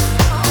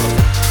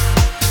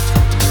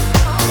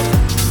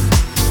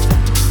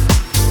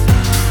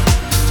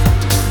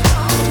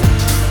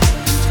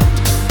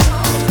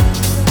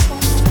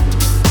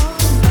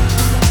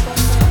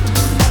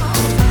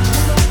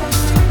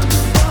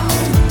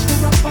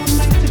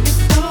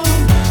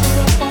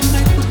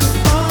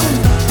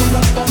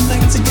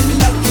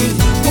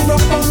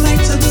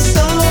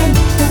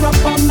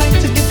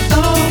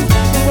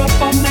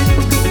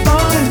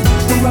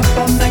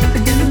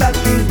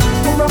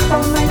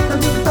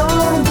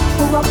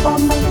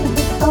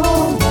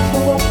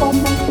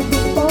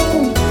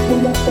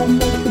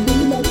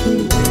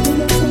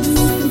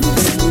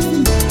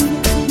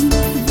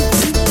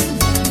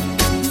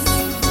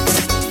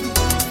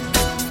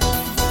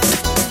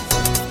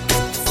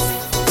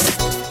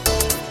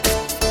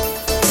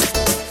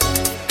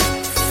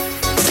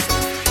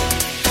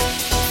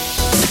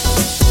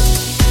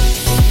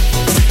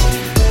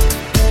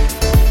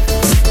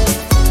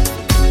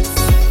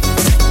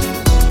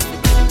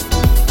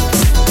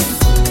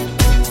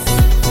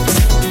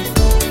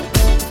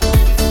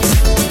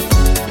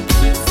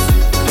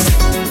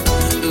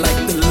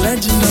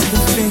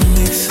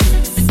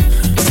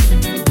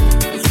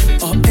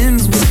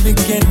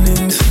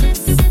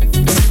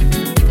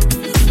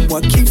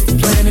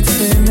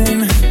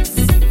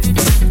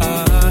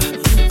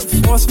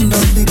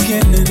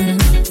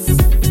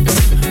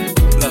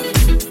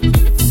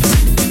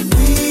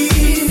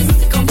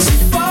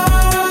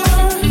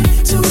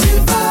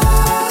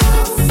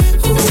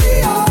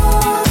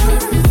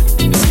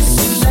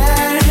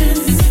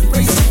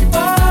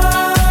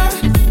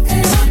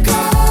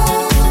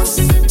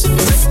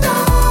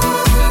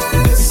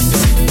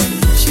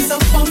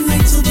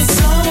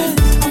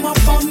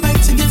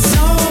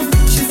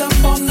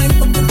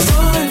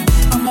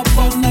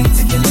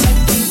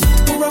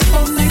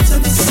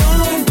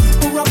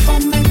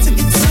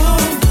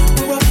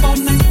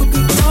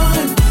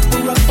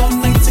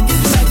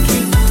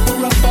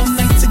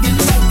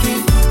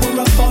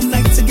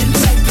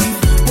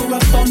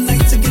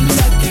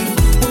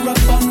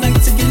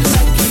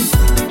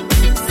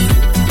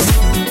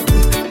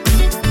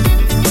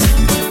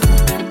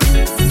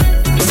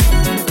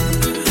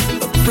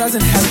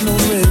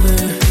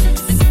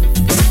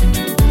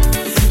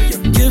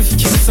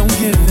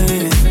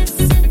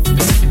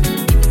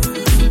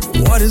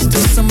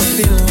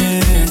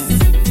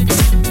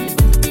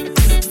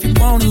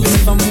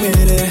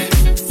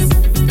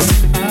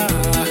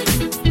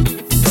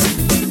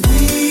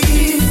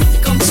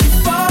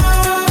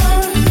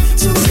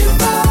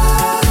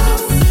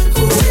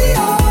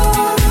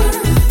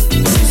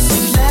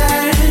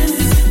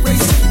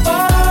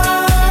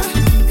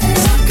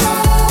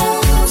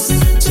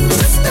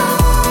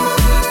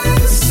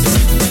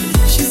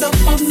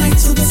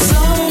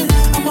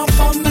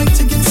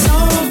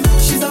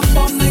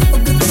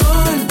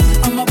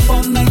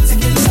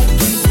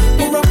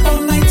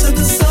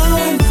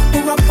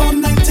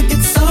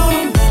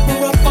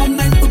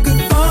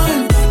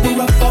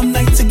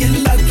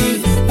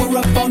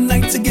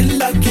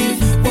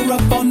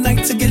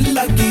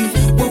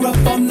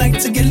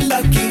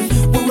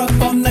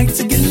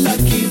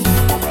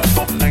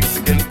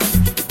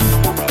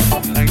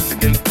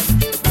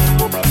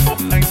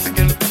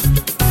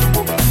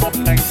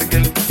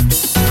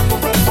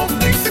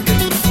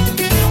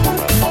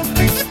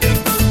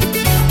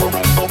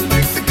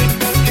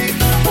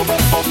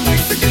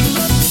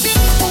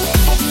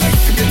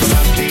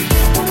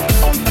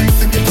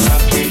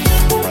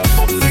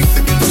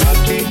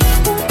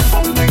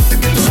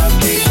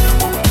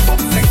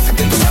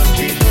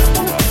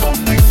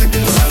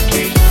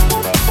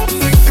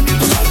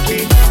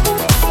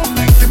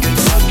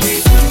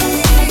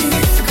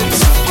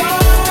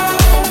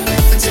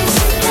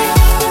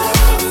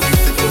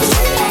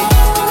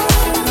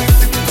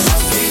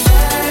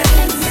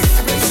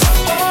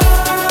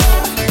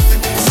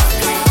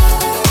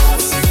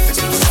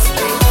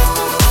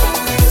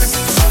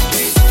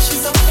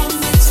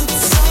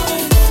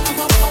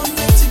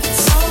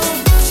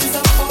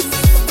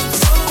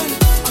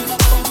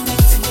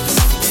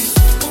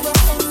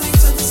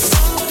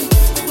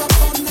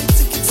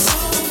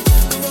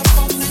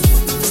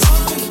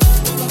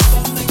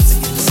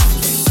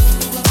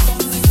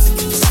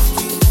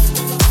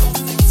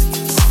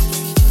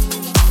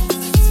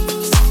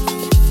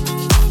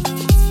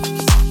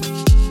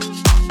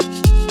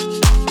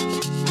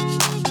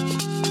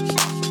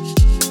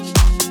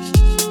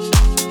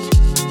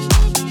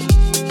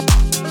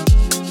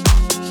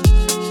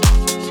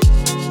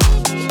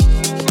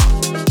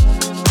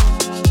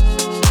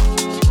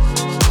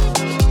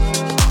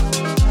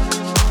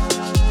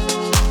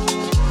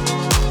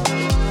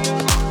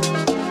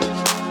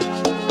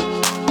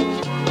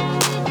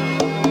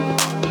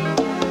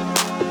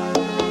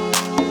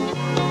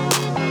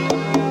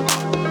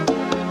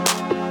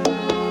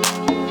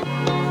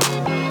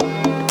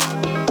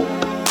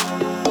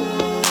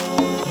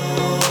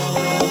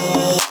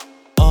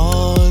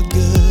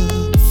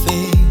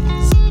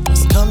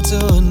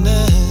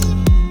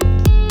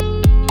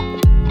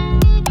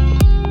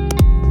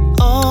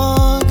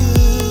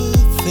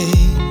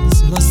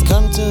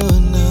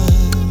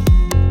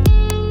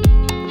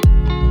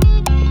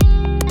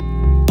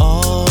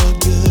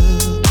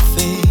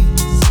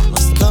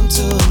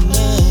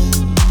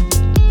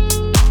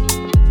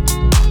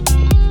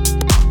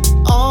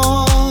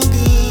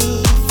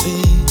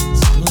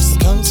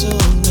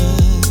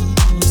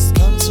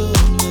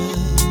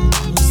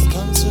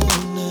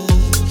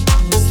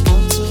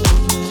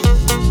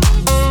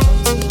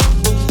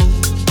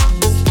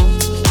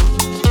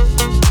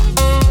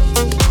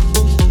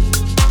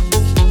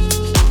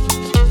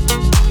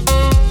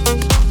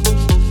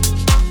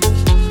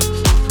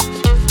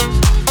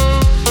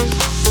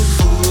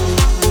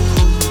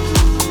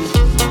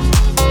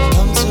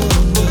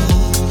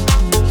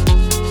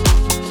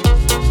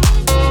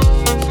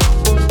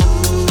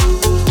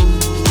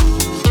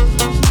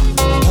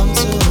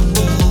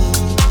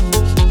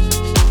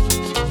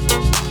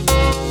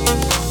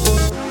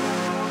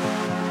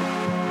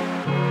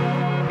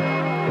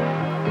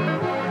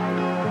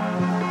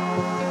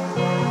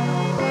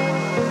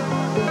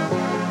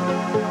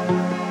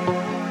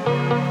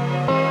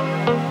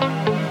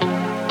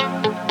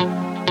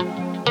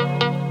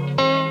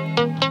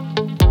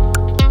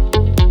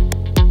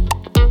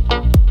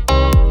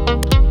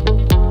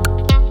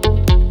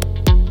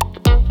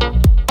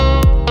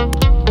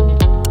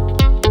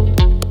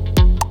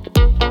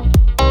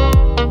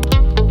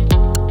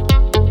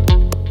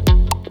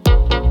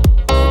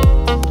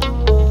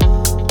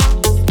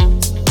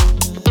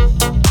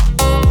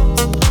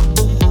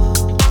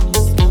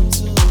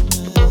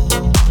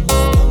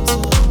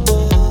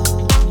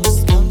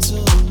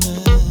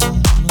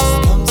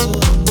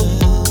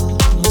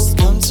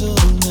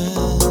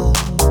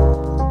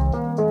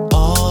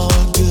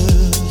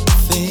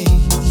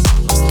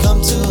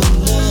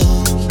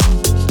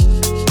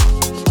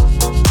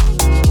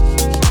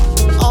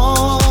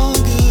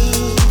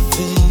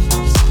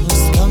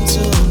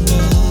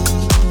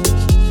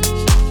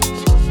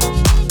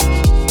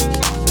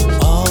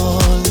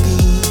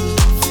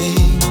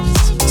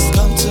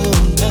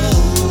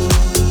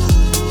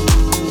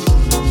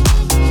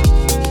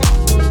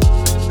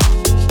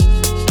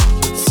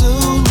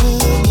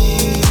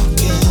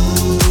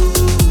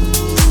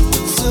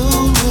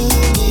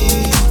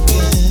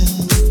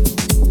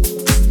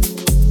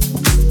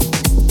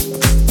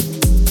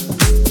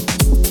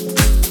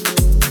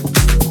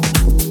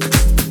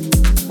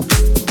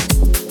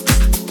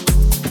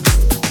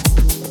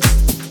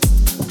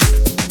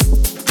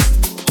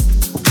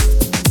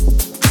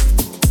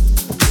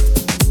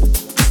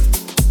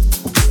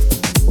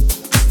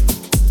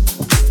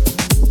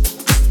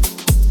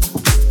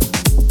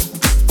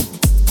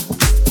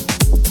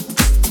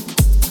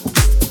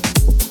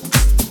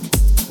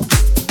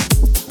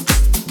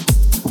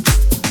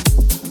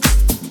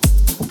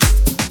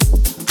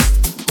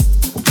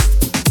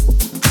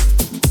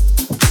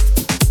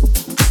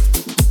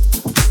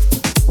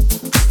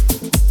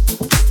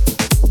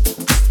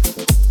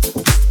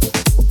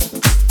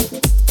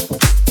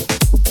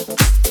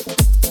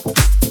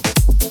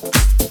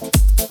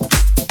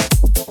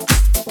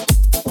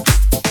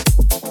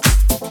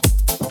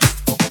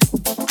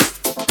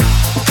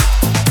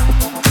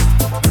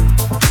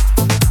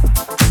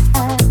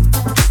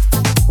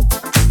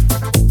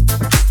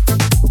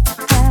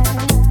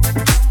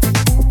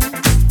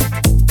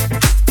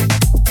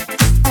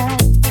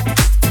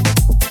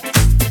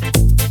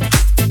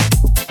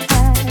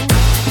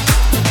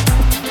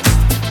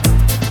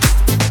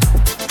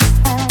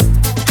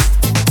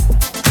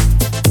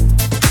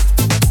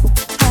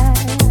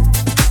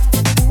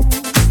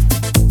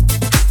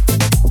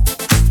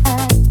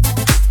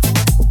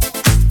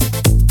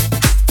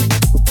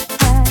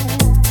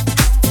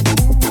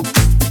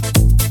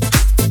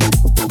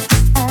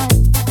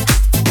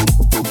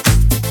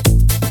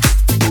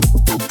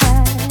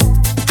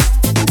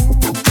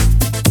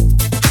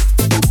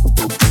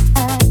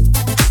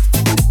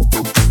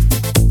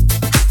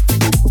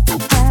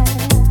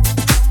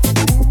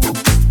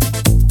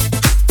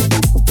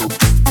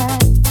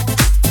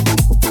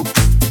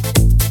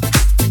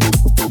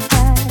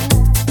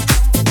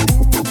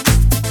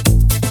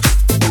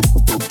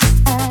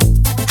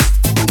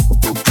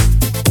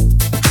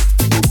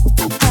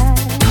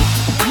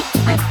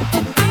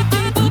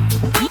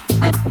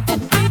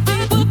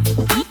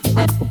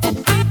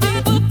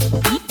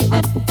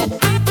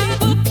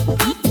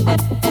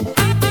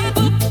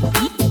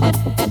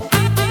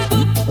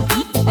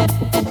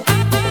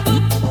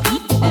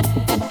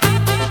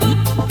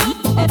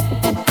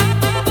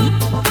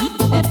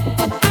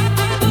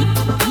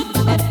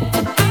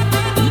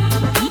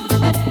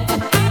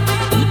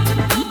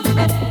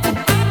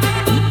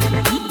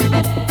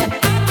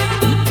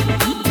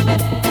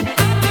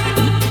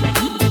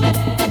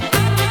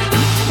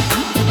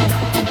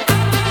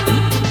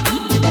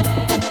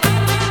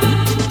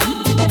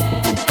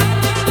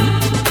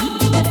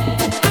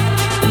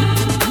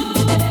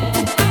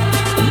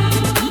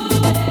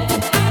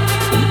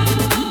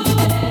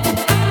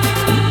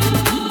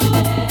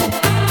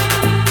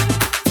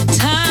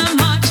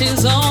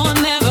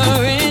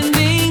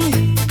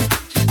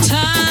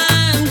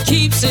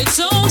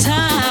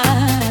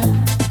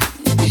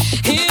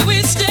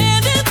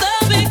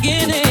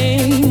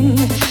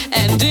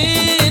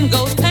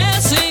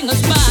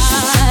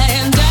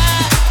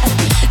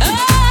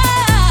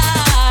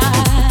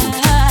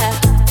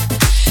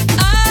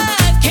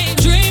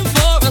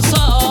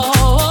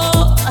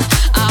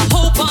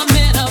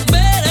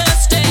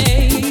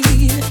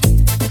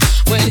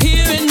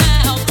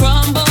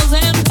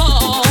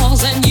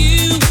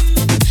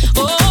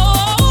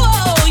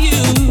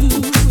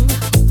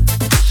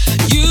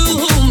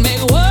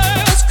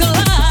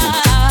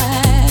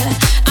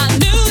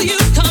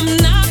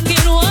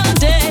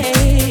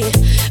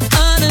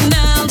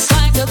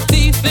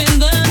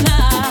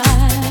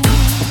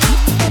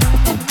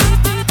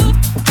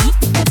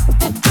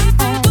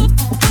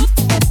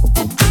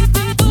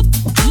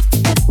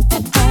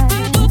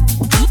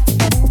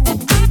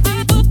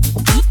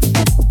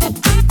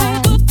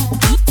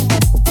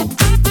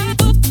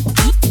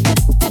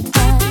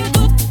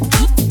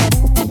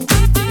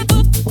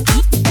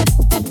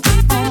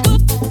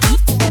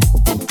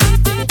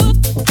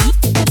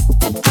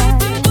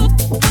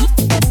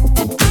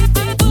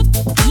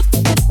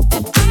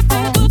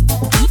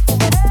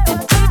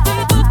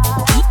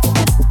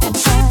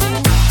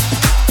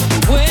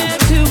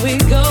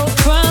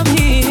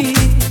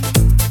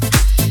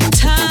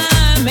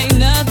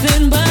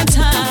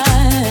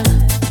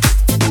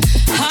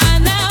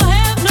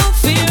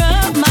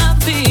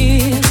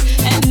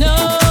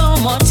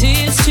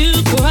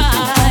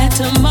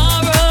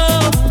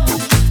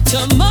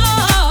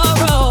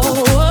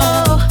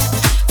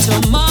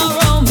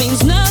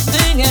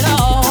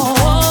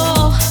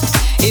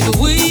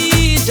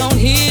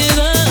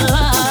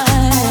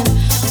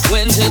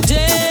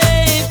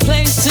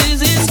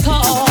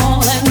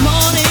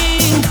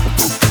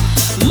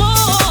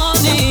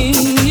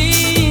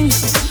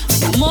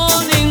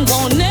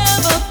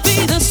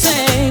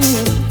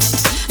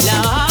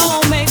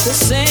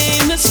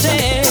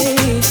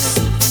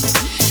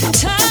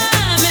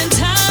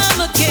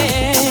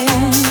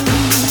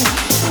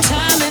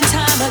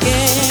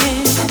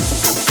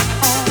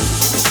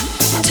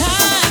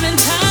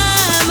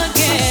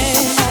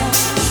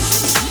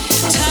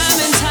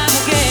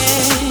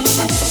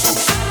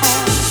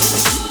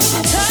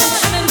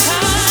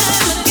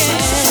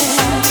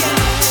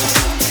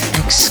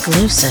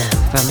 Exclusive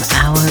from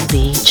our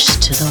beach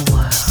to the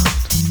world.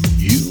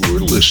 You are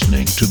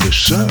listening to the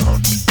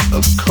sound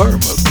of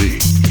Karma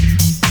Beach.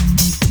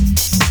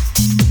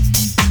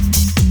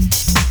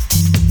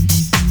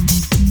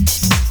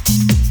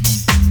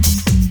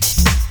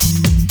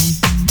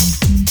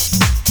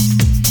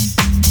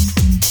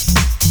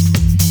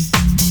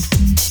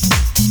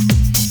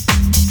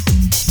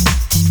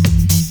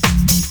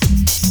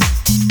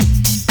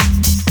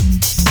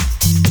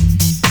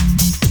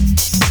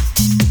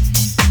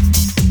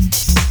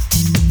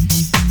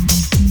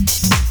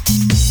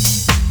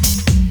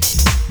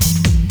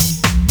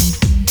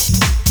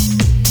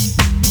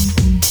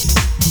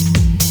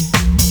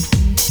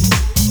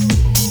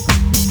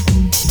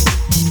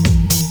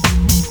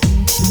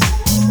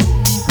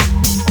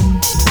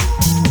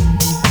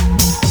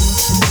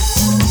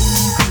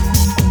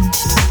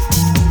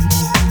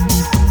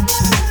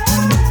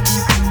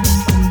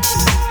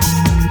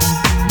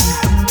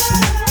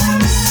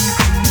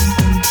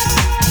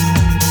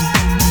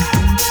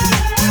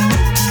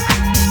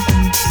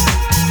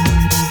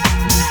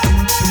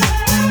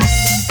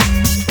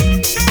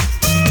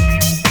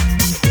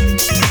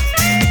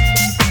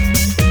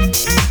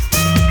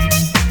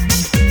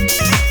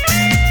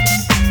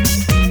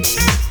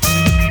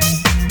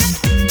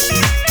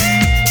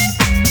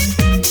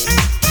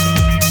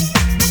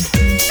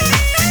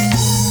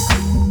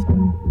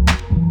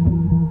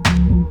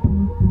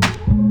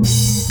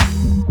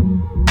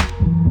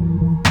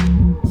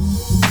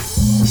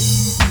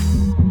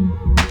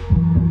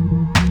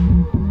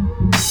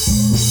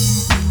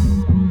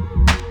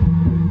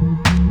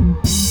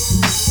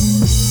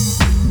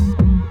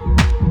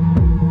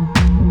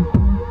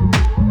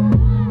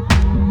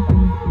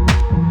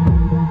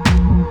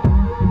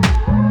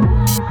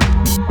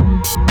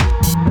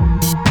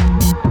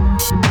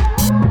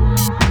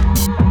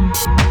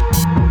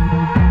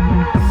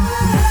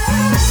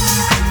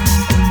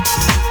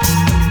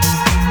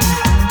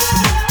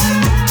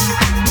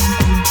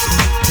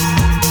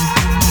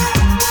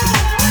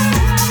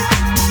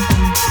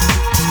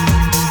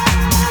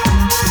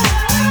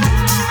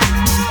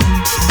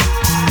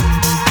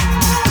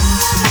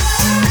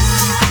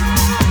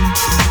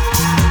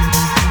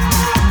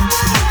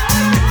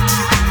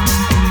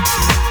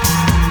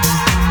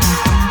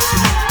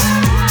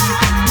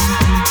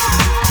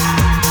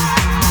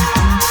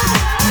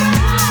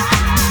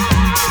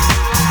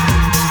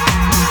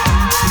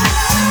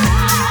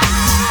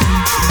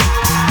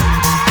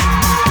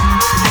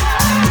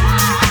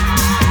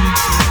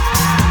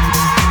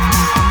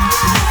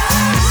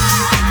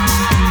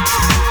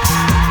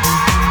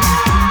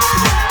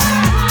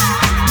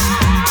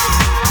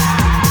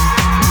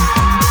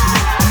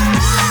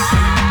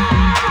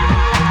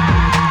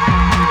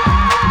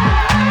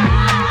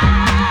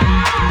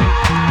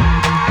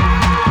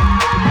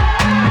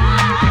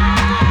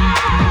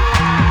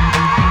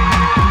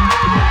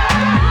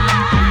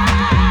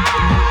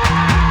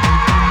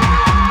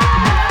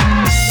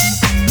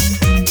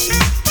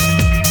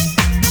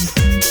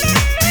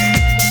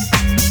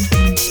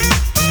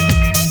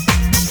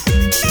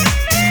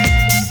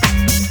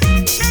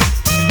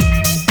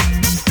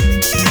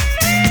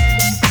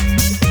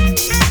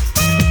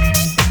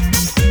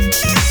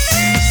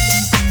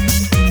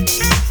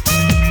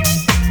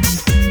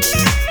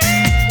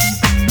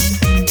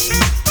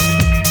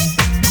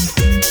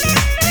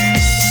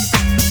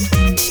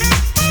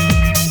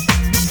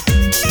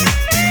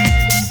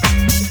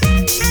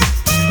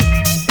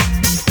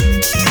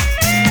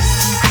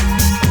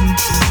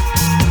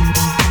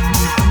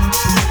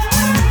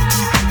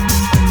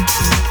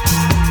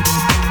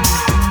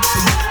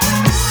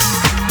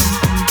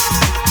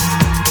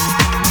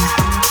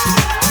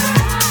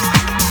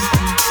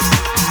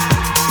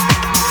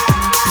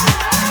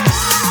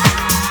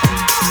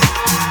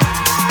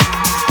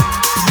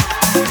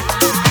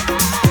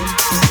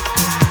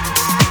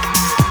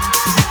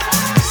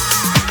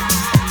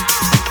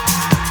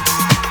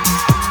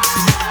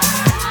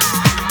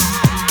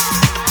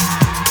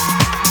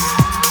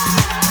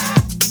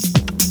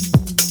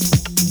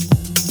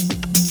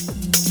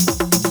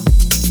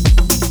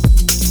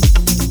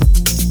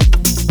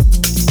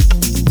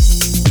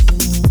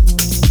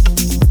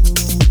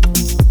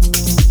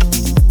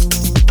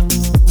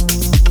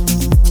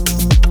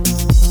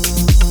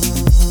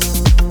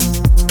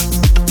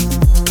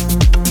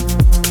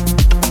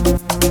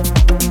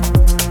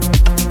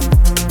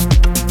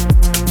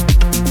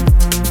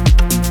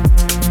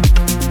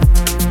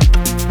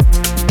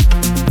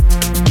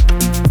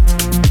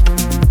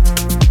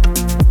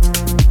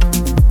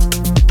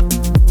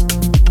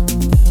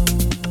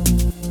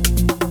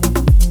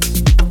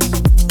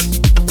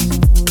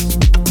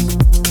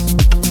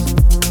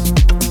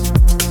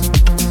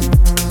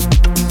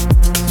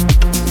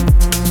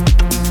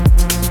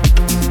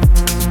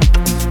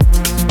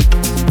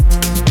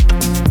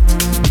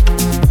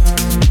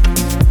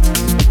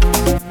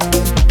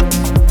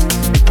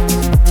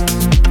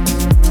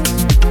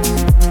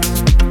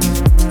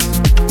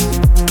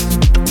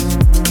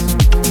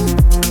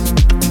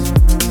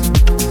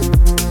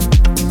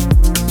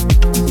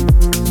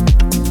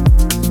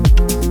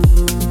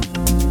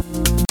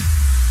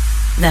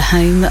 the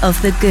home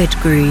of the good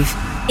groove.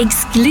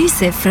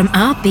 Exclusive from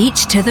our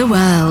beach to the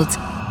world.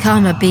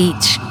 Karma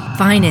Beach,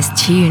 finest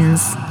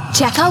tunes.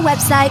 Check our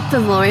website for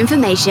more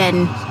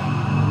information.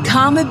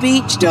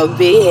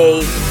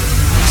 karmabeach.be